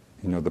with,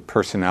 the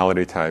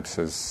personality types,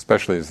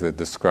 especially as they're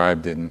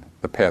described in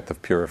The Path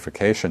of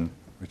Purification,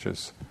 which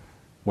is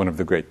one of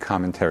the great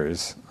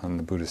commentaries on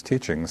the Buddha's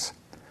teachings.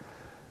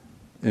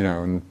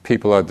 And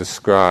people are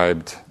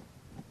described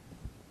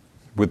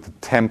with the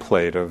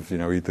template of,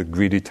 either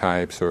greedy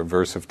types or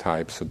aversive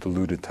types or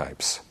deluded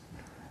types.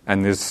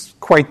 And there's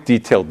quite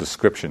detailed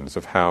descriptions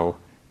of how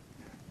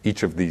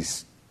each of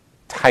these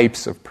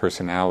types of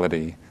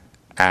personality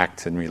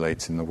acts and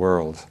relates in the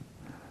world.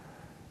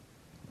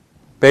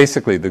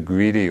 Basically, the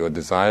greedy or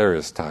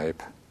desirous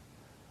type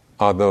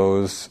are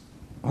those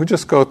who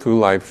just go through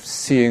life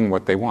seeing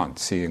what they want,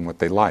 seeing what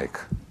they like.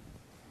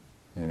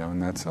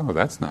 And that's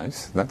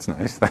nice, that's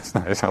nice, that's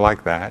nice, I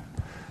like that.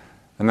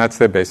 And that's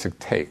their basic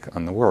take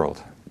on the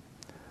world.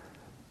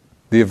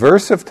 The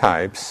aversive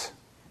types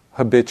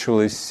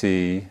habitually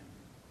see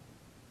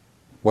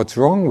what's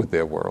wrong with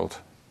their world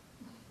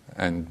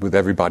and with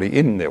everybody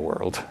in their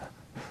world.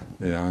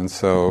 And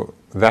so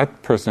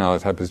that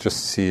personality type is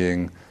just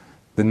seeing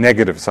the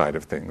negative side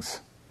of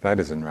things. That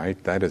isn't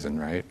right, that isn't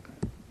right.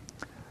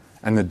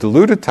 And the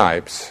deluded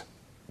types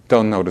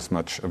don't notice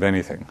much of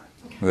anything.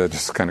 They're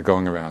just kind of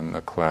going around in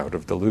a cloud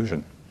of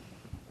delusion.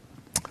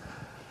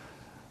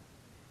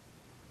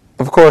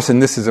 Of course,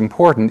 and this is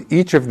important,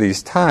 each of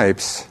these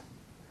types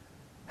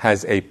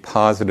has a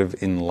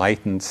positive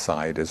enlightened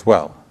side as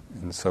well.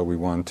 And so we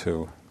want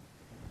to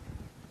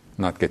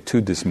not get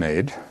too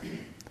dismayed.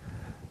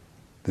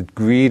 The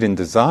greed and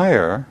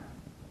desire,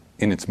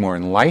 in its more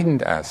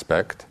enlightened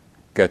aspect,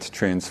 gets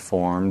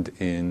transformed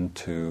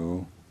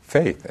into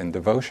faith and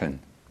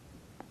devotion.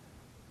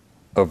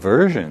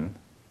 Aversion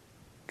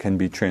can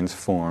be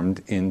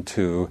transformed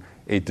into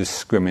a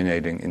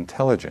discriminating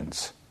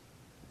intelligence,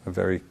 a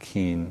very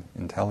keen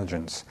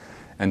intelligence.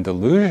 And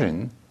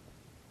delusion,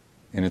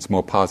 in its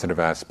more positive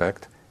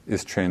aspect,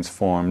 is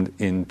transformed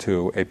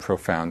into a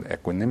profound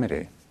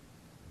equanimity.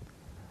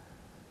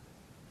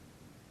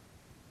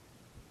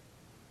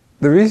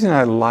 The reason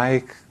I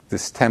like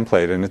this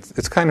template, and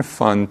it's kind of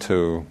fun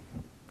to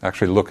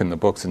actually look in the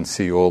books and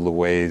see all the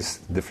ways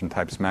different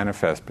types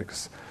manifest,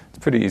 because it's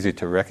pretty easy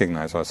to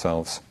recognize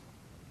ourselves.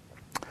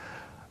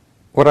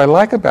 What I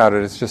like about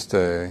it is just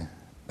a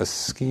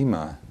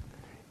schema,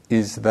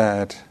 is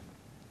that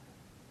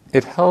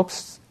it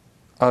helps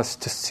us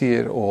to see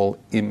it all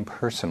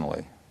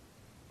impersonally.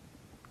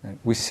 Right?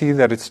 We see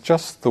that it's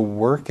just the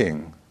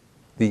working,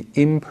 the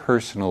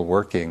impersonal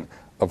working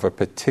of a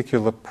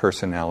particular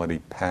personality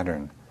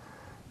pattern,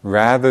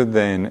 rather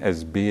than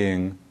as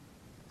being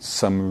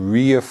some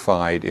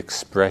reified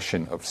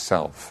expression of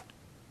self.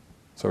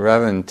 So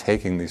rather than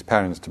taking these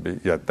patterns to be,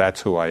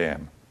 that's who I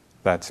am,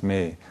 that's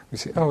me, we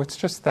see, it's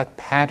just that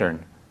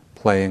pattern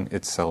playing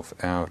itself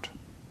out.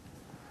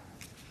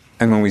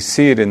 And when we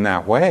see it in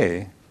that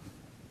way,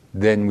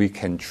 then we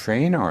can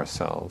train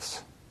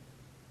ourselves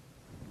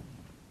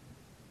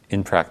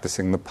in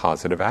practicing the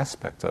positive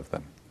aspects of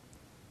them.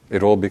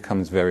 It all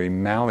becomes very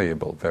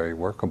malleable, very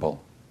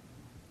workable.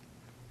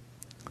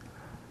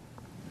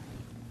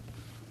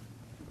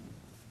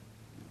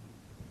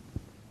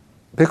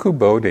 Bhikkhu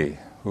Bodhi,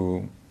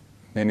 who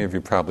many of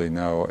you probably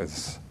know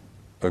as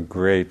a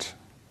great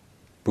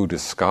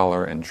Buddhist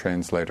scholar and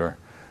translator,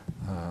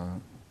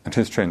 and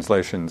his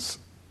translations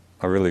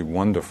are really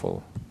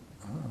wonderful,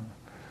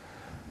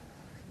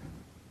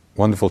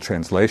 wonderful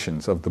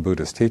translations of the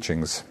Buddhist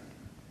teachings.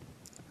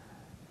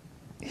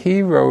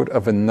 He wrote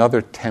of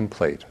another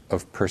template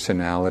of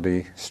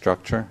personality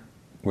structure,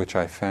 which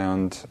I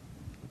found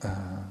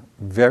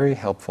very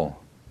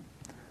helpful,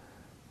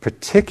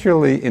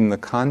 particularly in the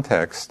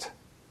context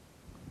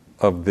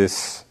of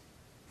this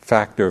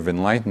factor of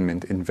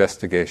enlightenment,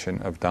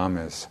 investigation of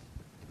Dhammas.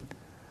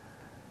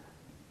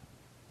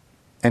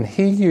 And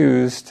he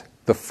used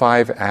the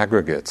 5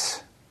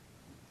 aggregates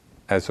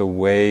as a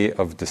way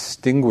of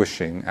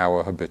distinguishing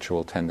our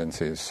habitual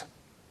tendencies.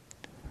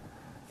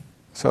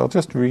 So I'll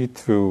just read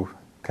through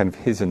kind of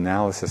his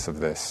analysis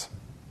of this.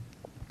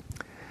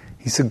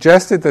 He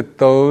suggested that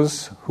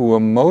those who were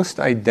most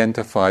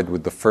identified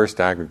with the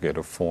first aggregate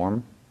of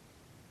form,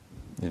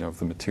 of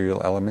the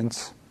material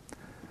elements,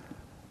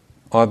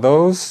 are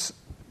those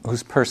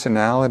whose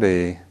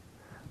personality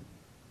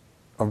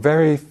are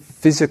very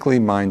physically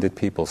minded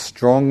people,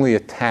 strongly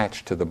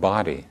attached to the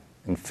body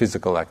and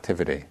physical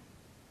activity.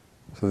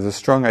 So there's a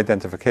strong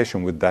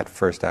identification with that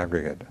first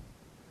aggregate.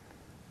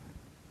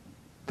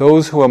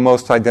 Those who are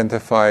most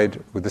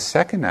identified with the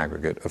second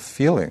aggregate of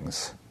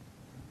feelings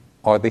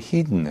are the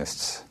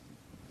hedonists,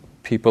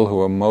 people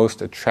who are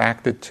most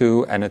attracted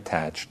to and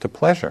attached to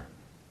pleasure,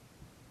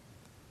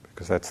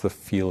 because that's the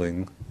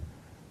feeling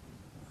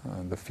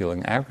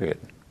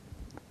aggregate.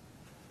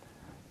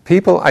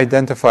 People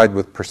identified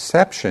with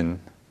perception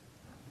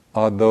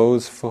are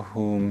those for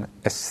whom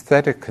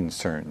aesthetic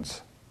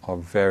concerns are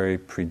very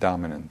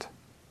predominant.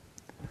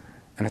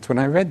 And it's when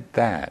I read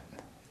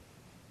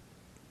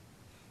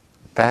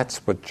that's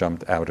what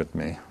jumped out at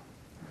me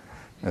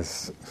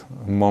as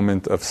a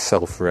moment of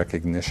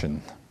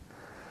self-recognition.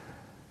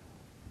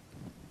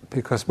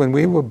 Because when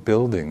we were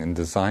building and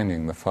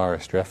designing the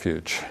forest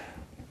refuge,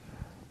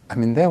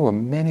 there were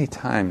many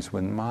times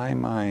when my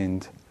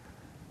mind,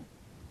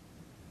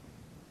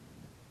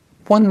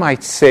 one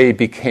might say,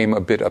 became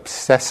a bit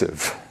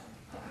obsessive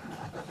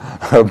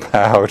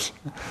about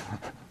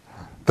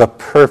the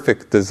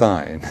perfect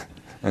design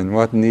and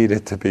what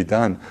needed to be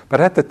done.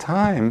 But at the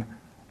time,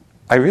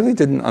 I really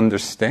didn't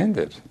understand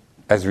it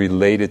as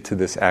related to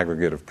this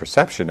aggregate of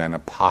perception and a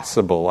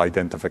possible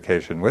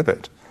identification with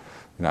it.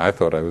 I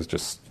thought I was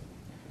just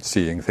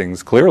seeing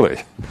things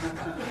clearly.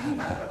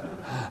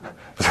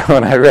 So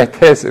when I read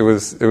this, it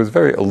was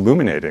very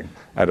illuminating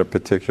at a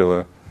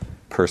particular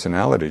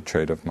personality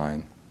trait of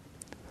mine.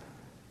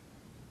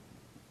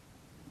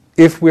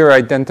 If we're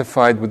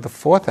identified with the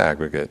fourth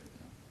aggregate,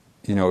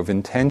 of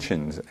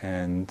intentions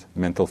and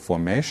mental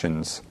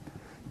formations,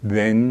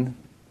 then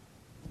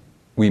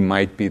we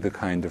might be the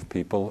kind of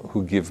people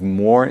who give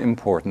more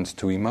importance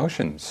to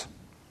emotions.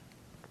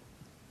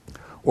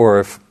 Or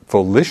if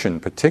volition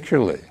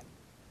particularly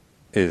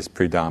is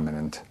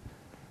predominant,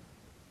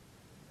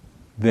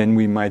 then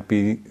we might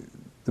be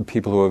the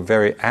people who are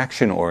very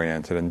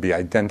action-oriented and be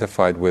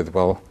identified with,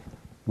 well,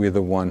 we're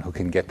the one who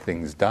can get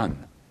things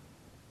done,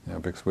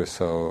 because we're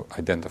so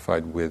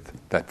identified with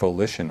that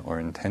volition or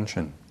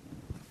intention.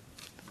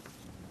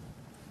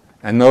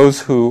 And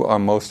those who are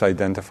most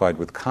identified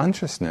with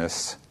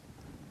consciousness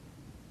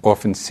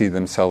often see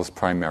themselves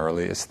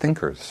primarily as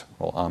thinkers.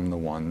 Well, I'm the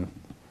one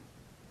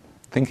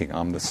thinking,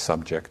 I'm the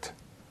subject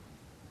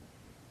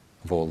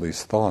of all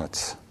these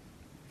thoughts.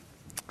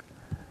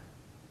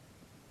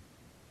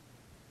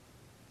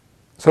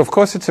 So, of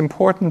course, it's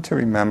important to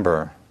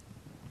remember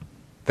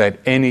that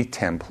any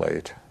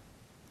template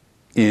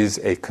is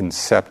a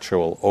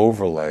conceptual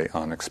overlay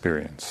on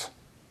experience.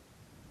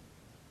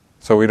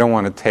 So we don't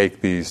want to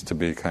take these to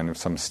be kind of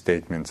some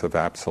statements of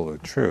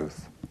absolute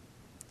truth.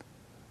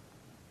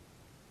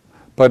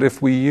 But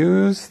if we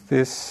use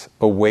this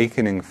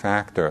awakening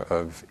factor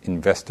of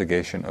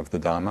investigation of the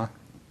Dhamma,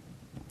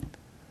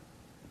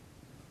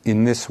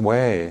 in this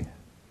way,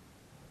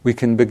 we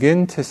can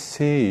begin to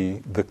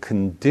see the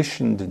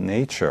conditioned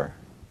nature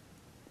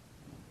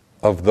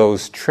of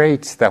those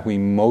traits that we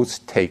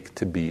most take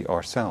to be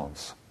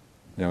ourselves.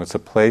 It's a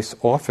place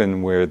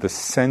often where the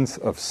sense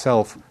of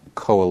self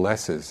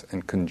coalesces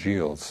and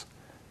congeals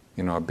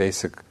in our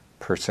basic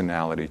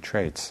personality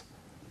traits.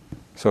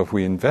 So if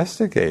we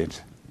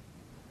investigate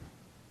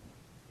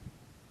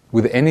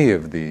with any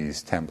of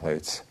these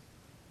templates,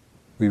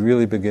 we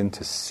really begin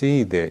to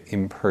see their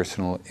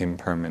impersonal,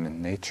 impermanent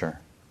nature.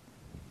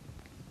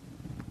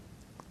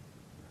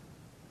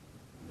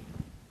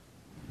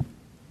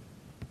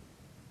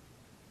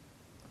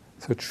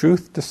 So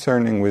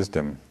truth-discerning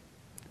wisdom,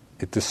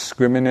 it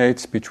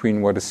discriminates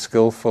between what is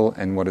skillful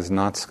and what is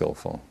not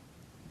skillful.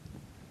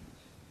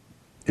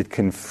 It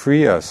can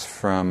free us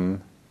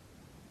from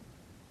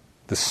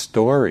the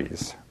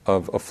stories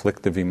of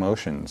afflictive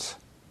emotions.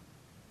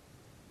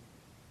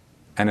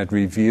 And it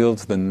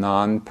reveals the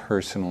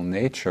non-personal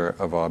nature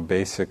of our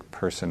basic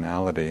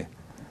personality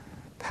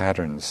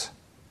patterns.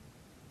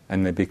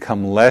 And they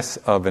become less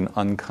of an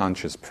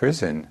unconscious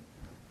prison,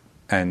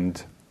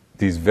 and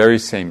these very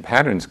same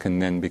patterns can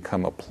then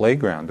become a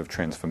playground of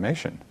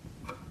transformation.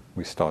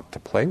 We start to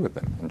play with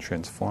them and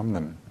transform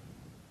them.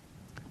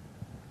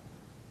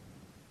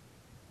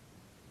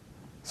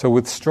 So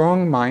with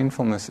strong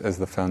mindfulness as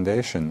the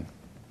foundation,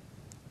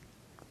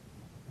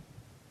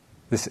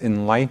 this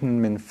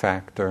enlightenment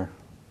factor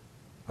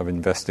of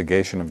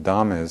investigation of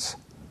dhammas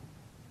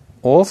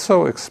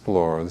also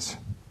explores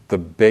the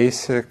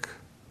basic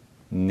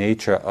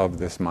nature of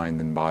this mind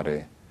and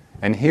body.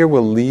 And here we're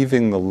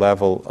leaving the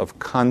level of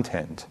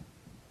content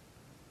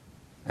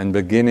and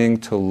beginning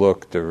to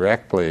look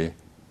directly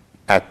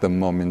at the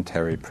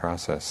momentary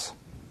process.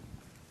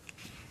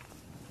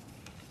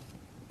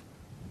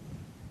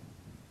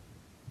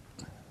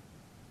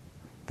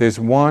 There's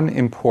one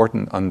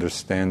important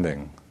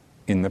understanding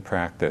in the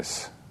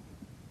practice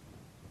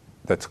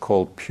that's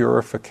called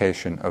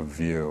purification of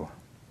view.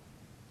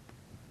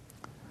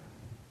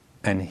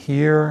 And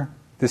here,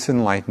 this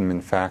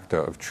enlightenment factor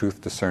of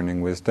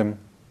truth-discerning wisdom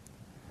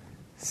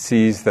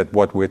sees that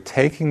what we're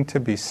taking to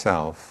be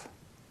self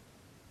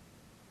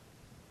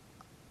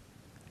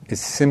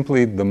is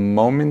simply the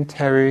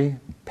momentary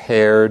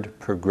paired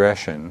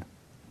progression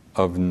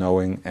of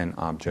knowing an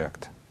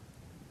object.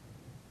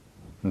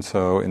 And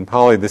so in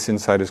Pali, this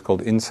insight is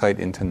called insight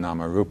into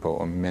nama-rupa,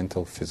 or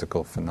mental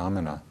physical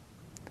phenomena.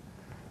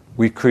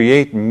 We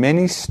create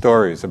many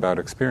stories about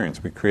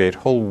experience. We create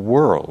whole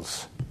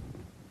worlds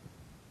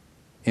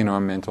in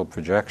our mental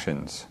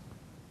projections.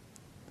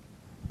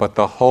 But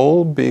the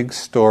whole big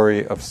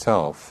story of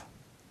self,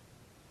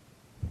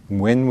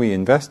 when we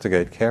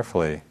investigate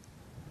carefully,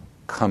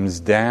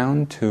 comes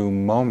down to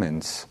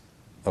moments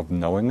of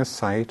knowing a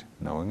sight,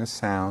 knowing a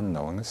sound,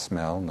 knowing a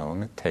smell,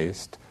 knowing a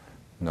taste,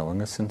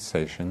 knowing a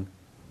sensation,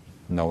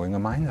 knowing a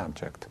mind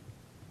object.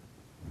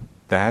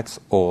 That's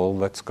all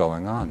that's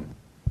going on.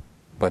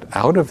 But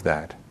out of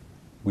that,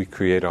 we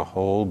create a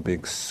whole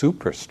big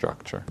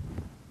superstructure,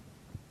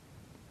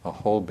 a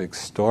whole big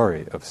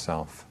story of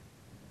self.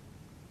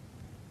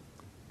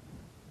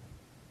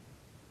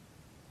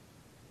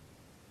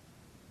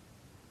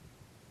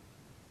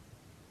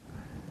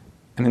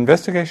 An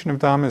investigation of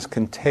dhammas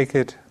can take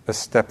it a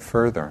step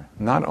further.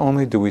 Not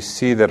only do we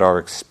see that our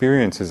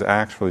experience is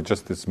actually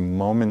just this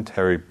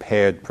momentary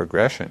paired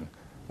progression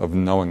of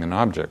knowing an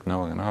object,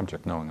 knowing an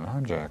object, knowing an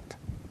object,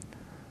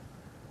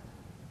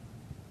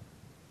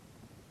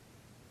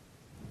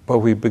 but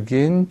we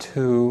begin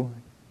to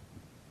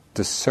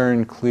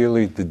discern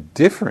clearly the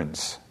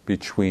difference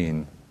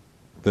between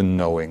the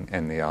knowing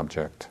and the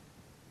object.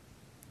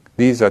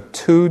 These are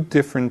two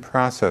different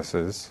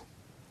processes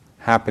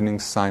happening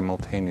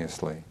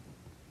simultaneously.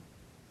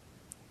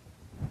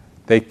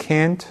 They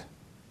can't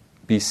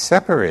be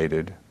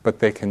separated, but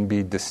they can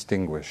be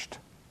distinguished.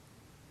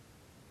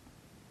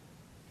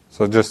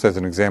 So just as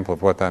an example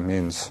of what that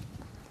means,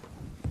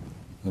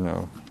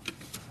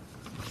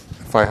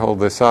 if I hold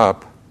this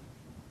up,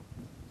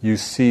 you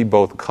see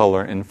both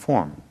color and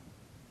form.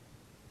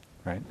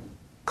 Right?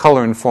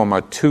 Color and form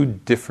are two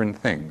different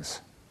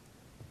things,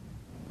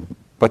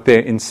 but they're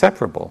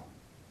inseparable.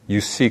 You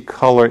see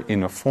color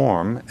in a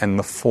form and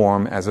the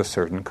form as a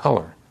certain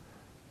color.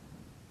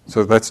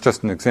 So that's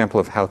just an example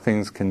of how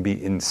things can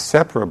be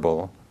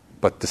inseparable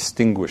but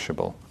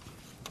distinguishable.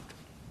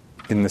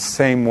 In the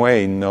same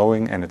way,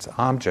 knowing and its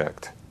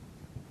object,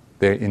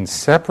 they're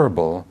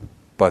inseparable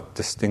but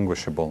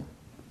distinguishable.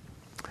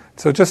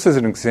 So just as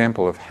an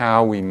example of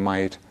how we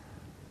might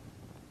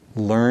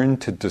learn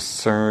to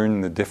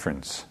discern the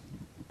difference.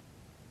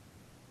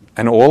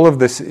 And all of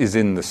this is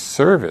in the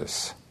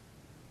service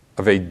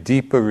of a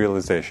deeper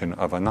realization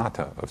of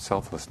anatta, of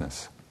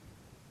selflessness.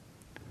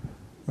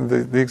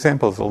 The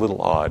example is a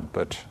little odd,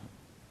 but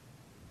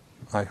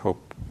I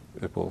hope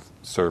it will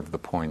serve the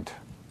point.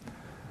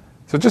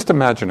 So just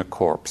imagine a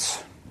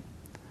corpse,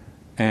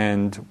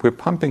 and we're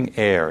pumping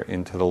air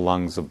into the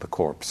lungs of the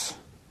corpse.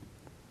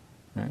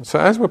 Right? So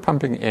as we're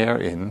pumping air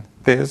in,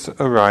 there's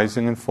a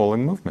rising and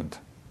falling movement,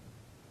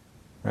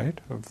 right,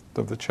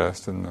 of the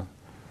chest and the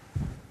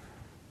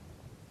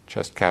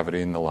chest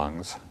cavity and the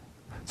lungs.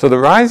 So the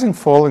rising,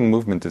 falling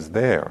movement is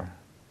there,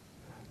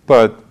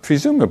 but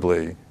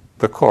presumably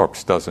the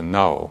corpse doesn't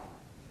know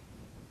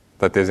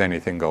that there's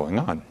anything going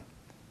on.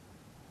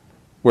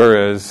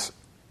 Whereas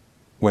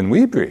when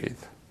we breathe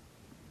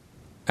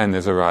and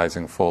there's a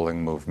rising,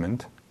 falling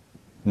movement,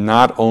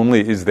 not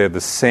only is there the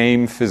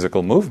same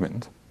physical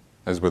movement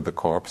as with the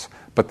corpse,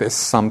 but there's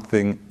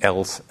something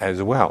else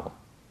as well.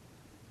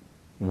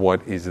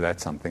 What is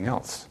that something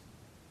else?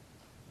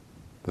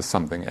 The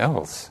something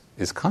else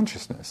is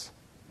consciousness,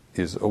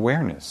 is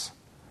awareness.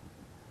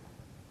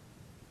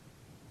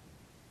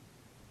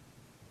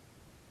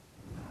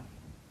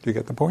 Do you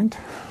get the point?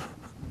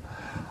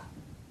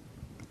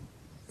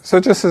 So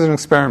just as an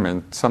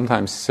experiment,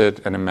 sometimes sit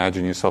and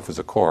imagine yourself as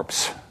a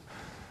corpse.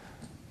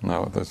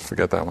 No, let's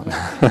forget that one.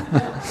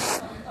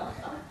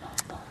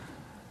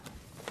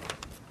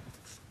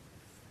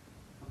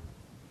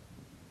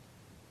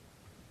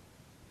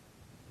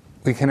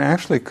 We can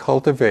actually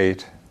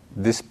cultivate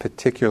this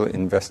particular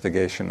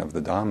investigation of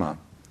the Dhamma,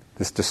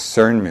 this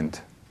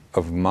discernment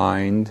of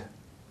mind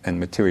and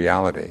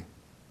materiality,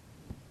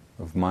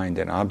 of mind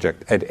and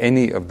object, at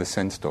any of the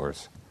sense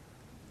doors.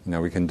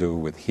 We can do it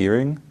with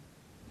hearing.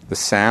 The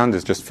sound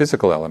is just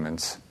physical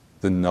elements.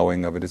 The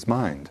knowing of it is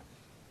mind.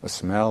 A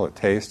smell, a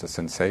taste, a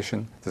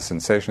sensation. The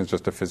sensation is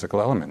just a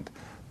physical element.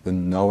 The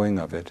knowing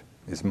of it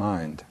is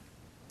mind.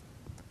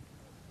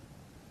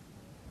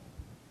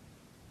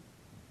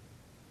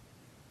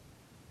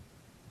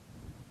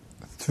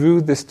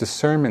 Through this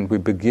discernment, we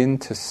begin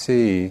to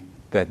see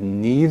that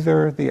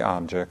neither the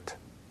object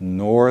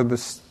nor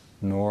the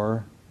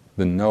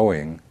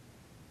knowing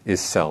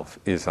is self,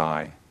 is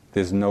I.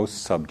 There's no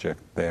subject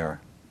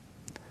there.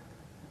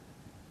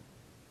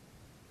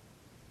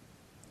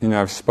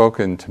 I've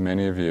spoken to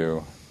many of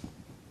you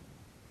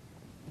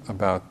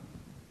about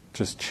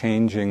just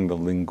changing the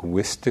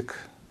linguistic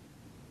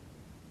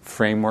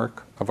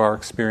framework of our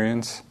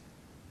experience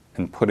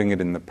and putting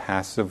it in the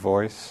passive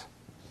voice.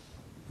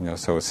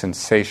 So a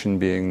sensation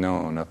being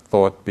known, a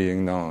thought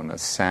being known, a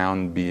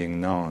sound being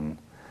known.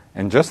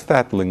 And just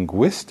that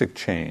linguistic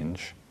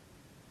change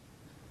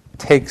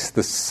takes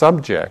the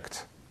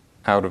subject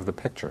out of the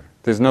picture.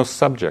 There's no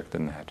subject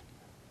in that.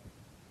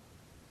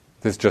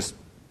 There's just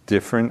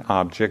different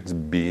objects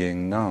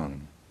being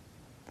known.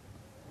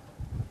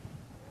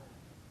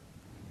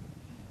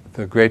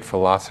 The great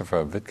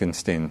philosopher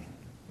Wittgenstein,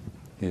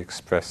 he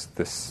expressed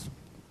this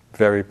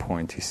very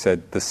point. He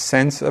said, "The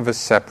sense of a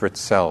separate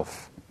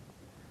self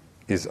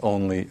is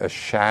only a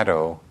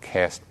shadow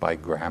cast by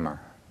grammar."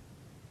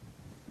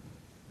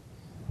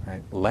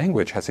 Right?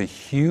 Language has a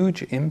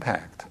huge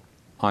impact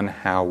on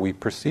how we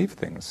perceive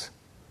things.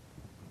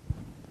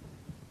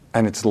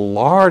 And it's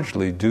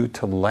largely due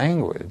to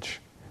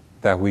language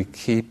that we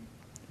keep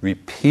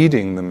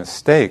repeating the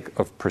mistake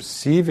of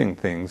perceiving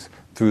things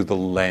through the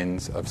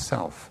lens of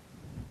self.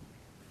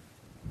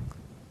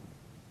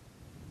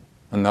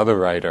 Another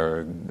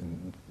writer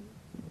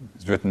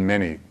has written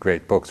many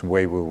great books,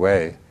 Wei Wu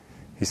Wei.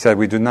 He said,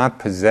 "We do not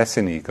possess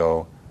an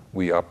ego,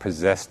 we are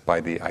possessed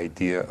by the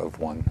idea of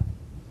one."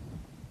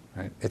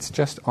 Right? It's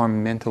just our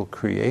mental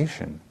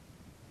creation.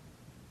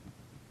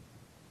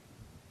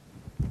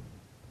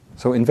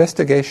 So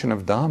investigation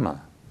of Dhamma,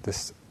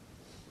 this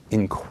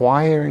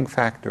inquiring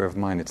factor of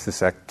mind, it's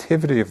this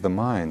activity of the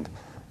mind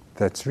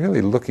that's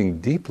really looking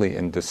deeply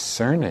and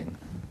discerning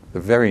the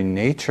very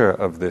nature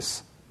of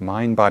this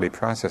mind-body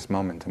process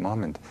moment to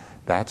moment.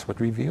 That's what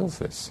reveals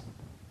this.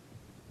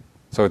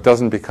 So it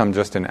doesn't become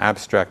just an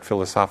abstract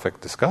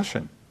philosophic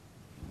discussion,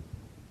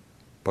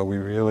 but we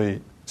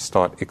really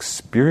start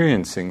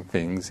experiencing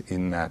things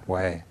in that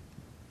way.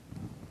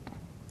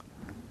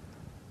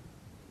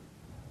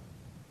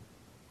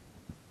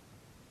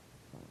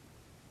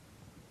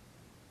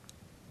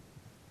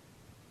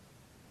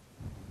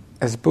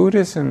 As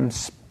Buddhism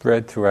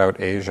spread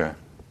throughout Asia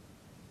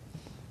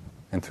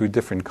and through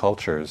different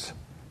cultures,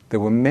 there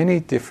were many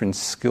different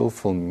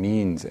skillful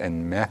means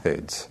and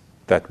methods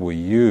that were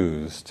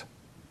used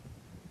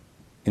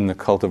in the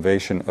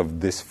cultivation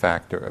of this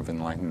factor of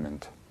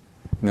enlightenment.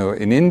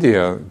 In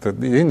India, the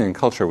Indian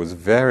culture was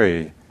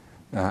very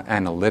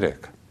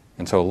analytic.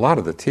 And so a lot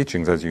of the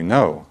teachings, as you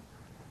know,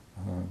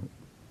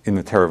 in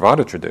the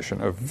Theravada tradition,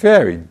 are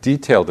very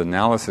detailed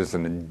analysis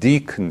and a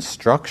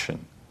deconstruction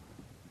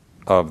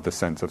of the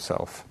sense of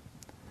self.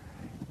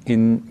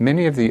 In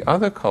many of the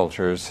other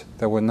cultures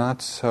that were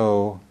not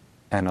so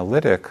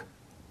analytic,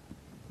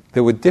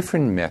 there were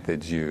different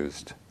methods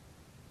used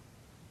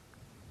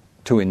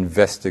to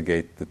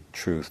investigate the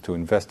truth, to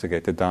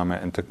investigate the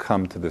Dhamma, and to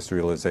come to this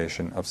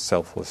realization of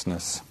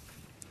selflessness.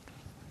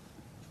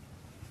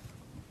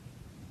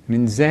 And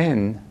in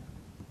Zen,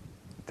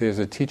 there's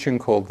a teaching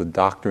called the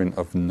doctrine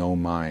of no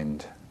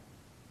mind.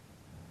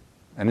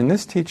 And in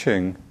this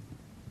teaching,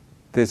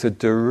 there's a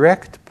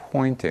direct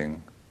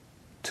pointing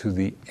to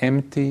the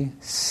empty,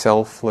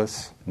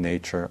 selfless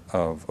nature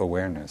of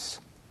awareness.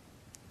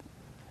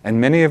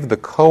 And many of the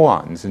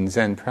koans in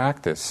Zen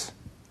practice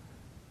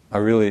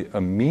are really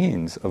a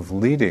means of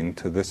leading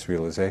to this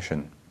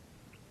realization.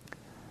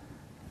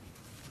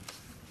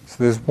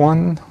 So there's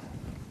one,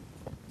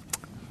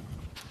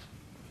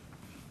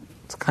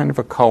 it's kind of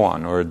a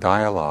koan or a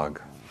dialogue,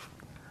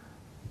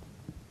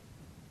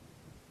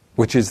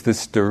 which is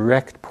this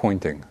direct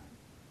pointing.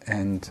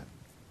 And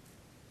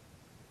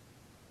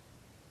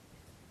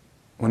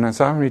when I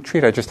was on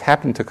retreat, I just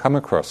happened to come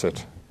across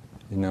it,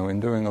 in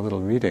doing a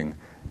little reading.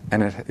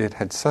 And it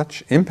had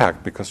such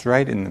impact because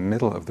right in the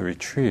middle of the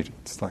retreat,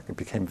 it's like it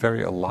became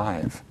very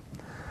alive.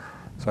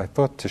 So I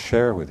thought to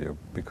share with you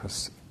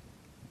because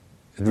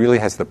it really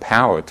has the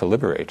power to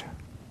liberate.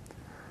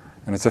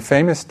 And it's a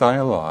famous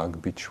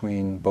dialogue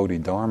between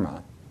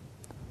Bodhidharma,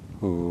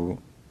 who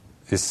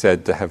is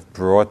said to have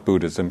brought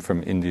Buddhism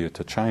from India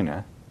to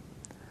China,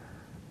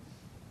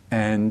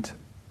 and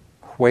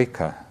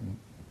Huike,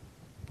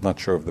 not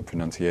sure of the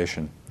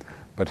pronunciation,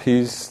 but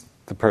he's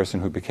the person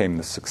who became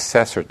the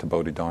successor to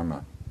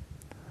Bodhidharma.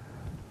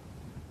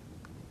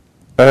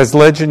 As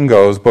legend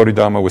goes,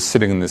 Bodhidharma was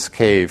sitting in this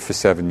cave for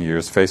 7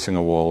 years, facing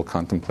a wall,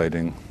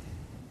 contemplating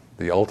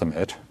the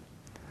ultimate.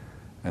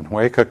 And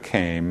Huike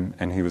came,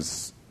 and he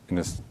was in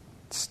a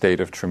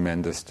state of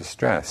tremendous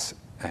distress.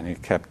 And he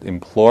kept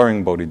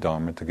imploring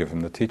Bodhidharma to give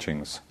him the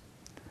teachings.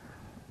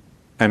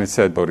 And it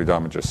said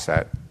Bodhidharma just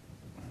sat,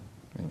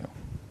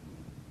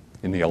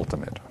 in the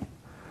ultimate.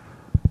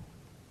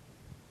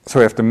 So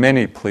after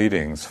many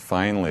pleadings,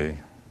 finally,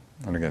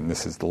 and again,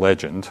 this is the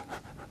legend,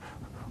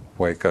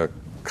 Huike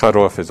cut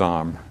off his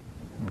arm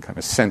and kind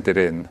of sent it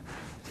in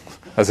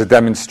as a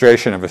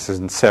demonstration of his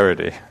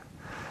sincerity.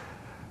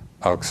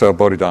 So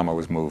Bodhidharma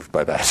was moved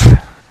by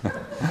that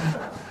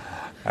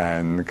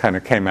and kind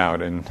of came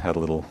out and had a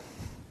little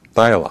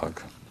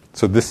dialogue.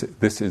 So this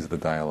is the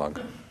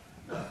dialogue.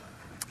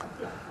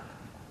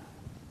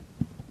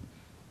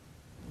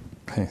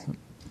 Okay.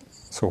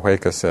 So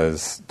Huike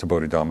says to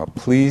Bodhidharma,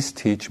 "Please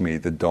teach me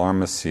the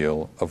Dharma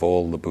seal of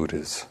all the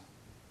Buddhas.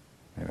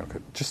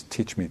 Just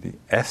teach me the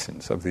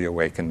essence of the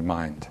awakened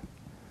mind."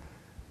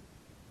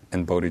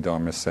 And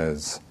Bodhidharma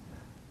says,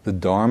 "The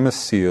Dharma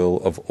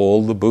seal of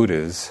all the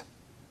Buddhas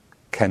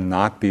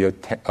cannot be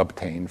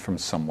obtained from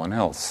someone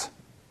else."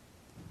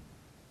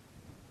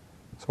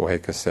 So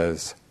Huike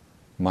says,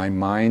 "My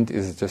mind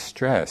is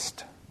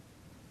distressed.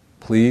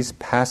 Please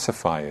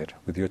pacify it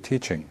with your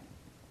teaching."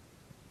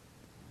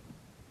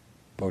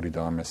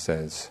 Bodhidharma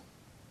says,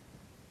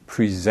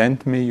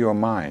 "Present me your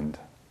mind,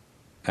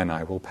 and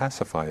I will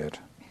pacify it."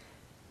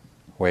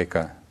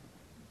 Huike,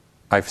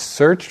 "I've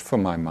searched for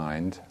my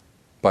mind,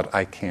 but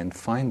I can't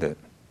find it."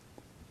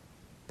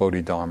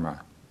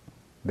 Bodhidharma,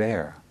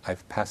 "There,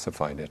 I've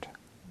pacified it."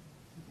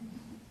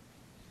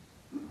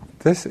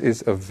 This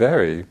is a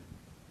very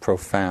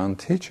profound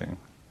teaching,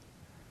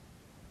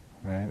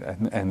 right?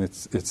 And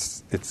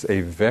it's a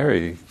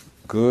very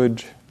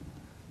good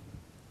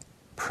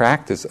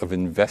practice of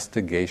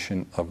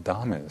investigation of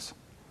dhammas.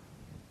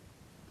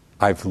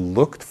 I've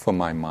looked for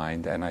my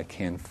mind and I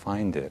can't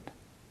find it.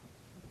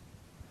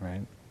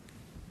 Right?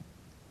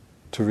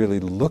 To really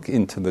look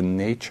into the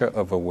nature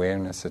of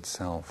awareness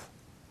itself.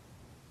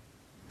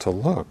 To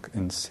look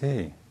and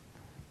see.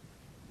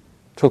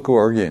 Tulku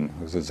Urgyen,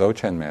 who's a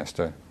Dzogchen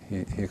master,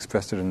 he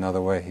expressed it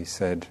another way. He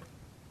said,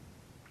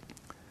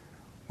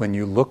 "When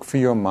you look for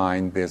your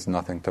mind, there's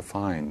nothing to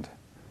find.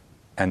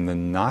 And the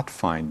not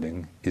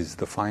finding is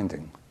the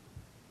finding."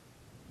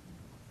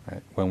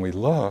 Right? When we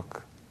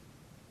look,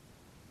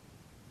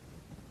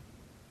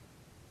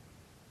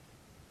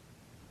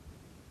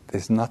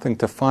 there's nothing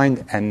to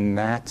find, and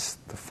that's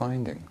the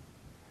finding.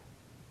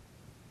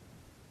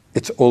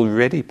 It's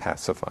already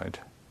pacified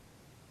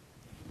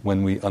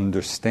when we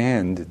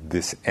understand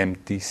this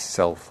empty,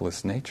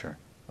 selfless nature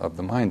of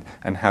the mind.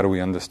 And how do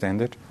we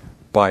understand it?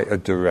 By a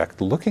direct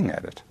looking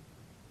at it.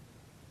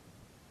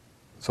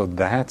 So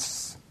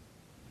that's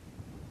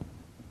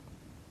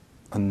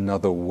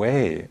another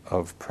way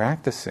of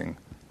practicing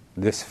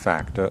this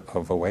factor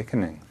of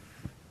awakening.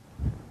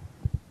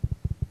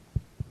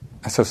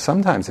 So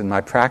sometimes in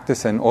my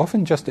practice, and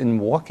often just in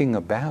walking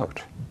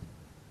about,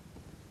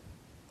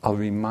 I'll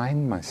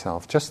remind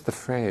myself just the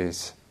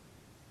phrase,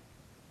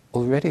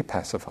 already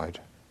pacified.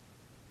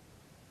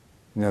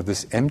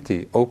 This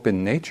empty,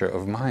 open nature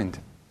of mind,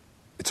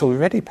 it's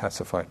already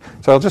pacified.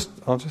 So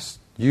I'll just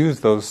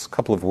use those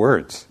couple of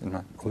words,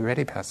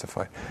 already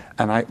pacified.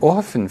 And I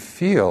often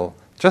feel,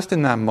 just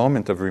in that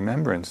moment of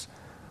remembrance,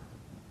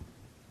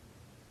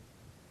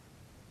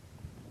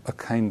 a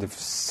kind of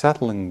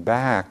settling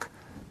back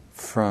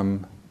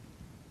from,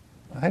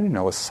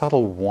 a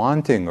subtle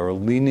wanting or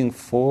leaning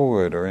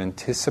forward or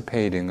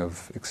anticipating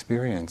of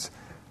experience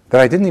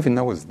that I didn't even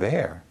know was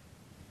there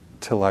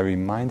till I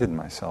reminded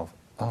myself,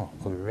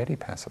 already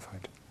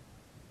pacified,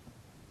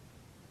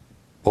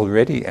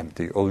 already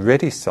empty,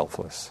 already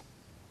selfless.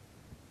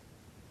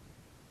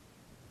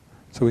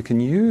 So we can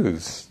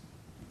use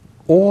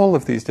all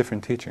of these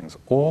different teachings,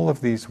 all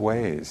of these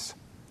ways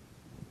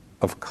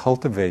of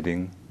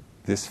cultivating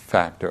this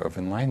factor of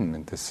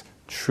enlightenment, this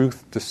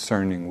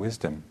truth-discerning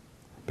wisdom.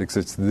 Because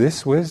it's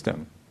this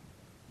wisdom,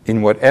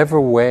 in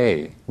whatever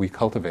way we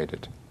cultivate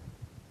it,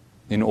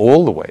 in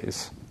all the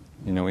ways,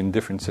 in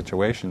different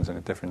situations and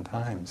at different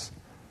times,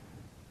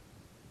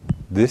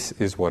 this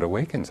is what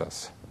awakens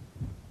us.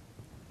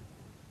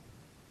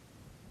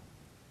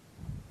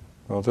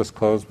 I'll just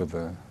close with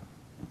a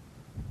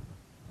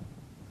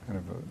kind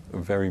of a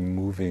very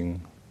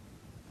moving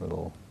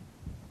little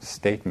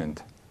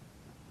statement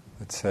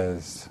that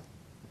says,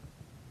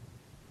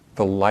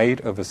 the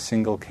light of a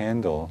single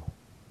candle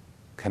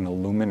can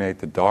illuminate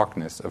the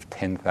darkness of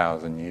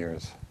 10,000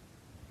 years.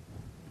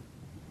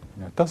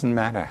 It doesn't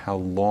matter how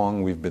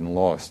long we've been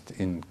lost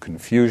in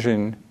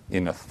confusion,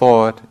 in a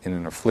thought, in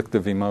an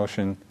afflictive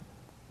emotion.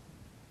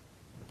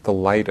 The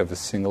light of a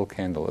single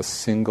candle, a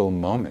single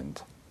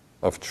moment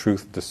of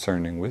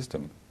truth-discerning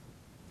wisdom,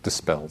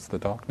 dispels the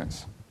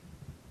darkness.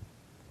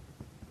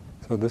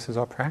 So this is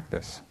our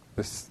practice.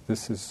 This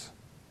is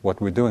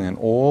what we're doing. And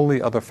all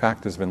the other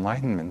factors of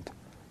enlightenment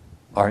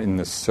are in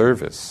the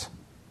service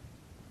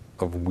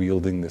of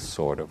wielding this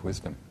sword of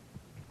wisdom.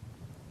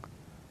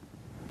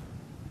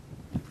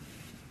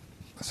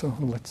 So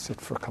let's sit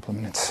for a couple of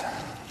minutes.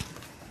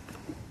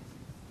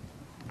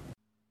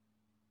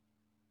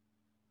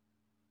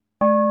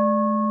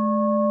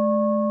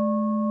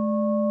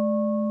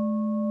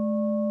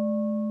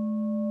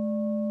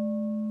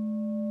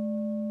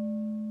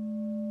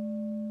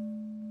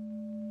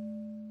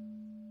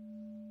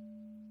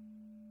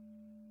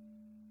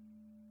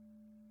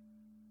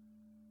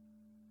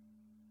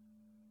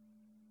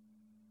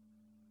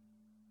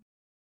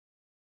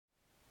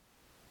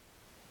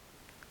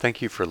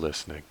 Thank you for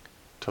listening.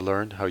 To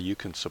learn how you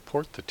can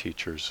support the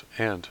teachers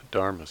and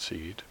Dharma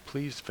Seed,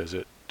 please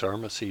visit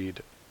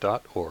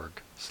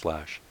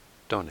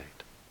dharmaseed.org/donate.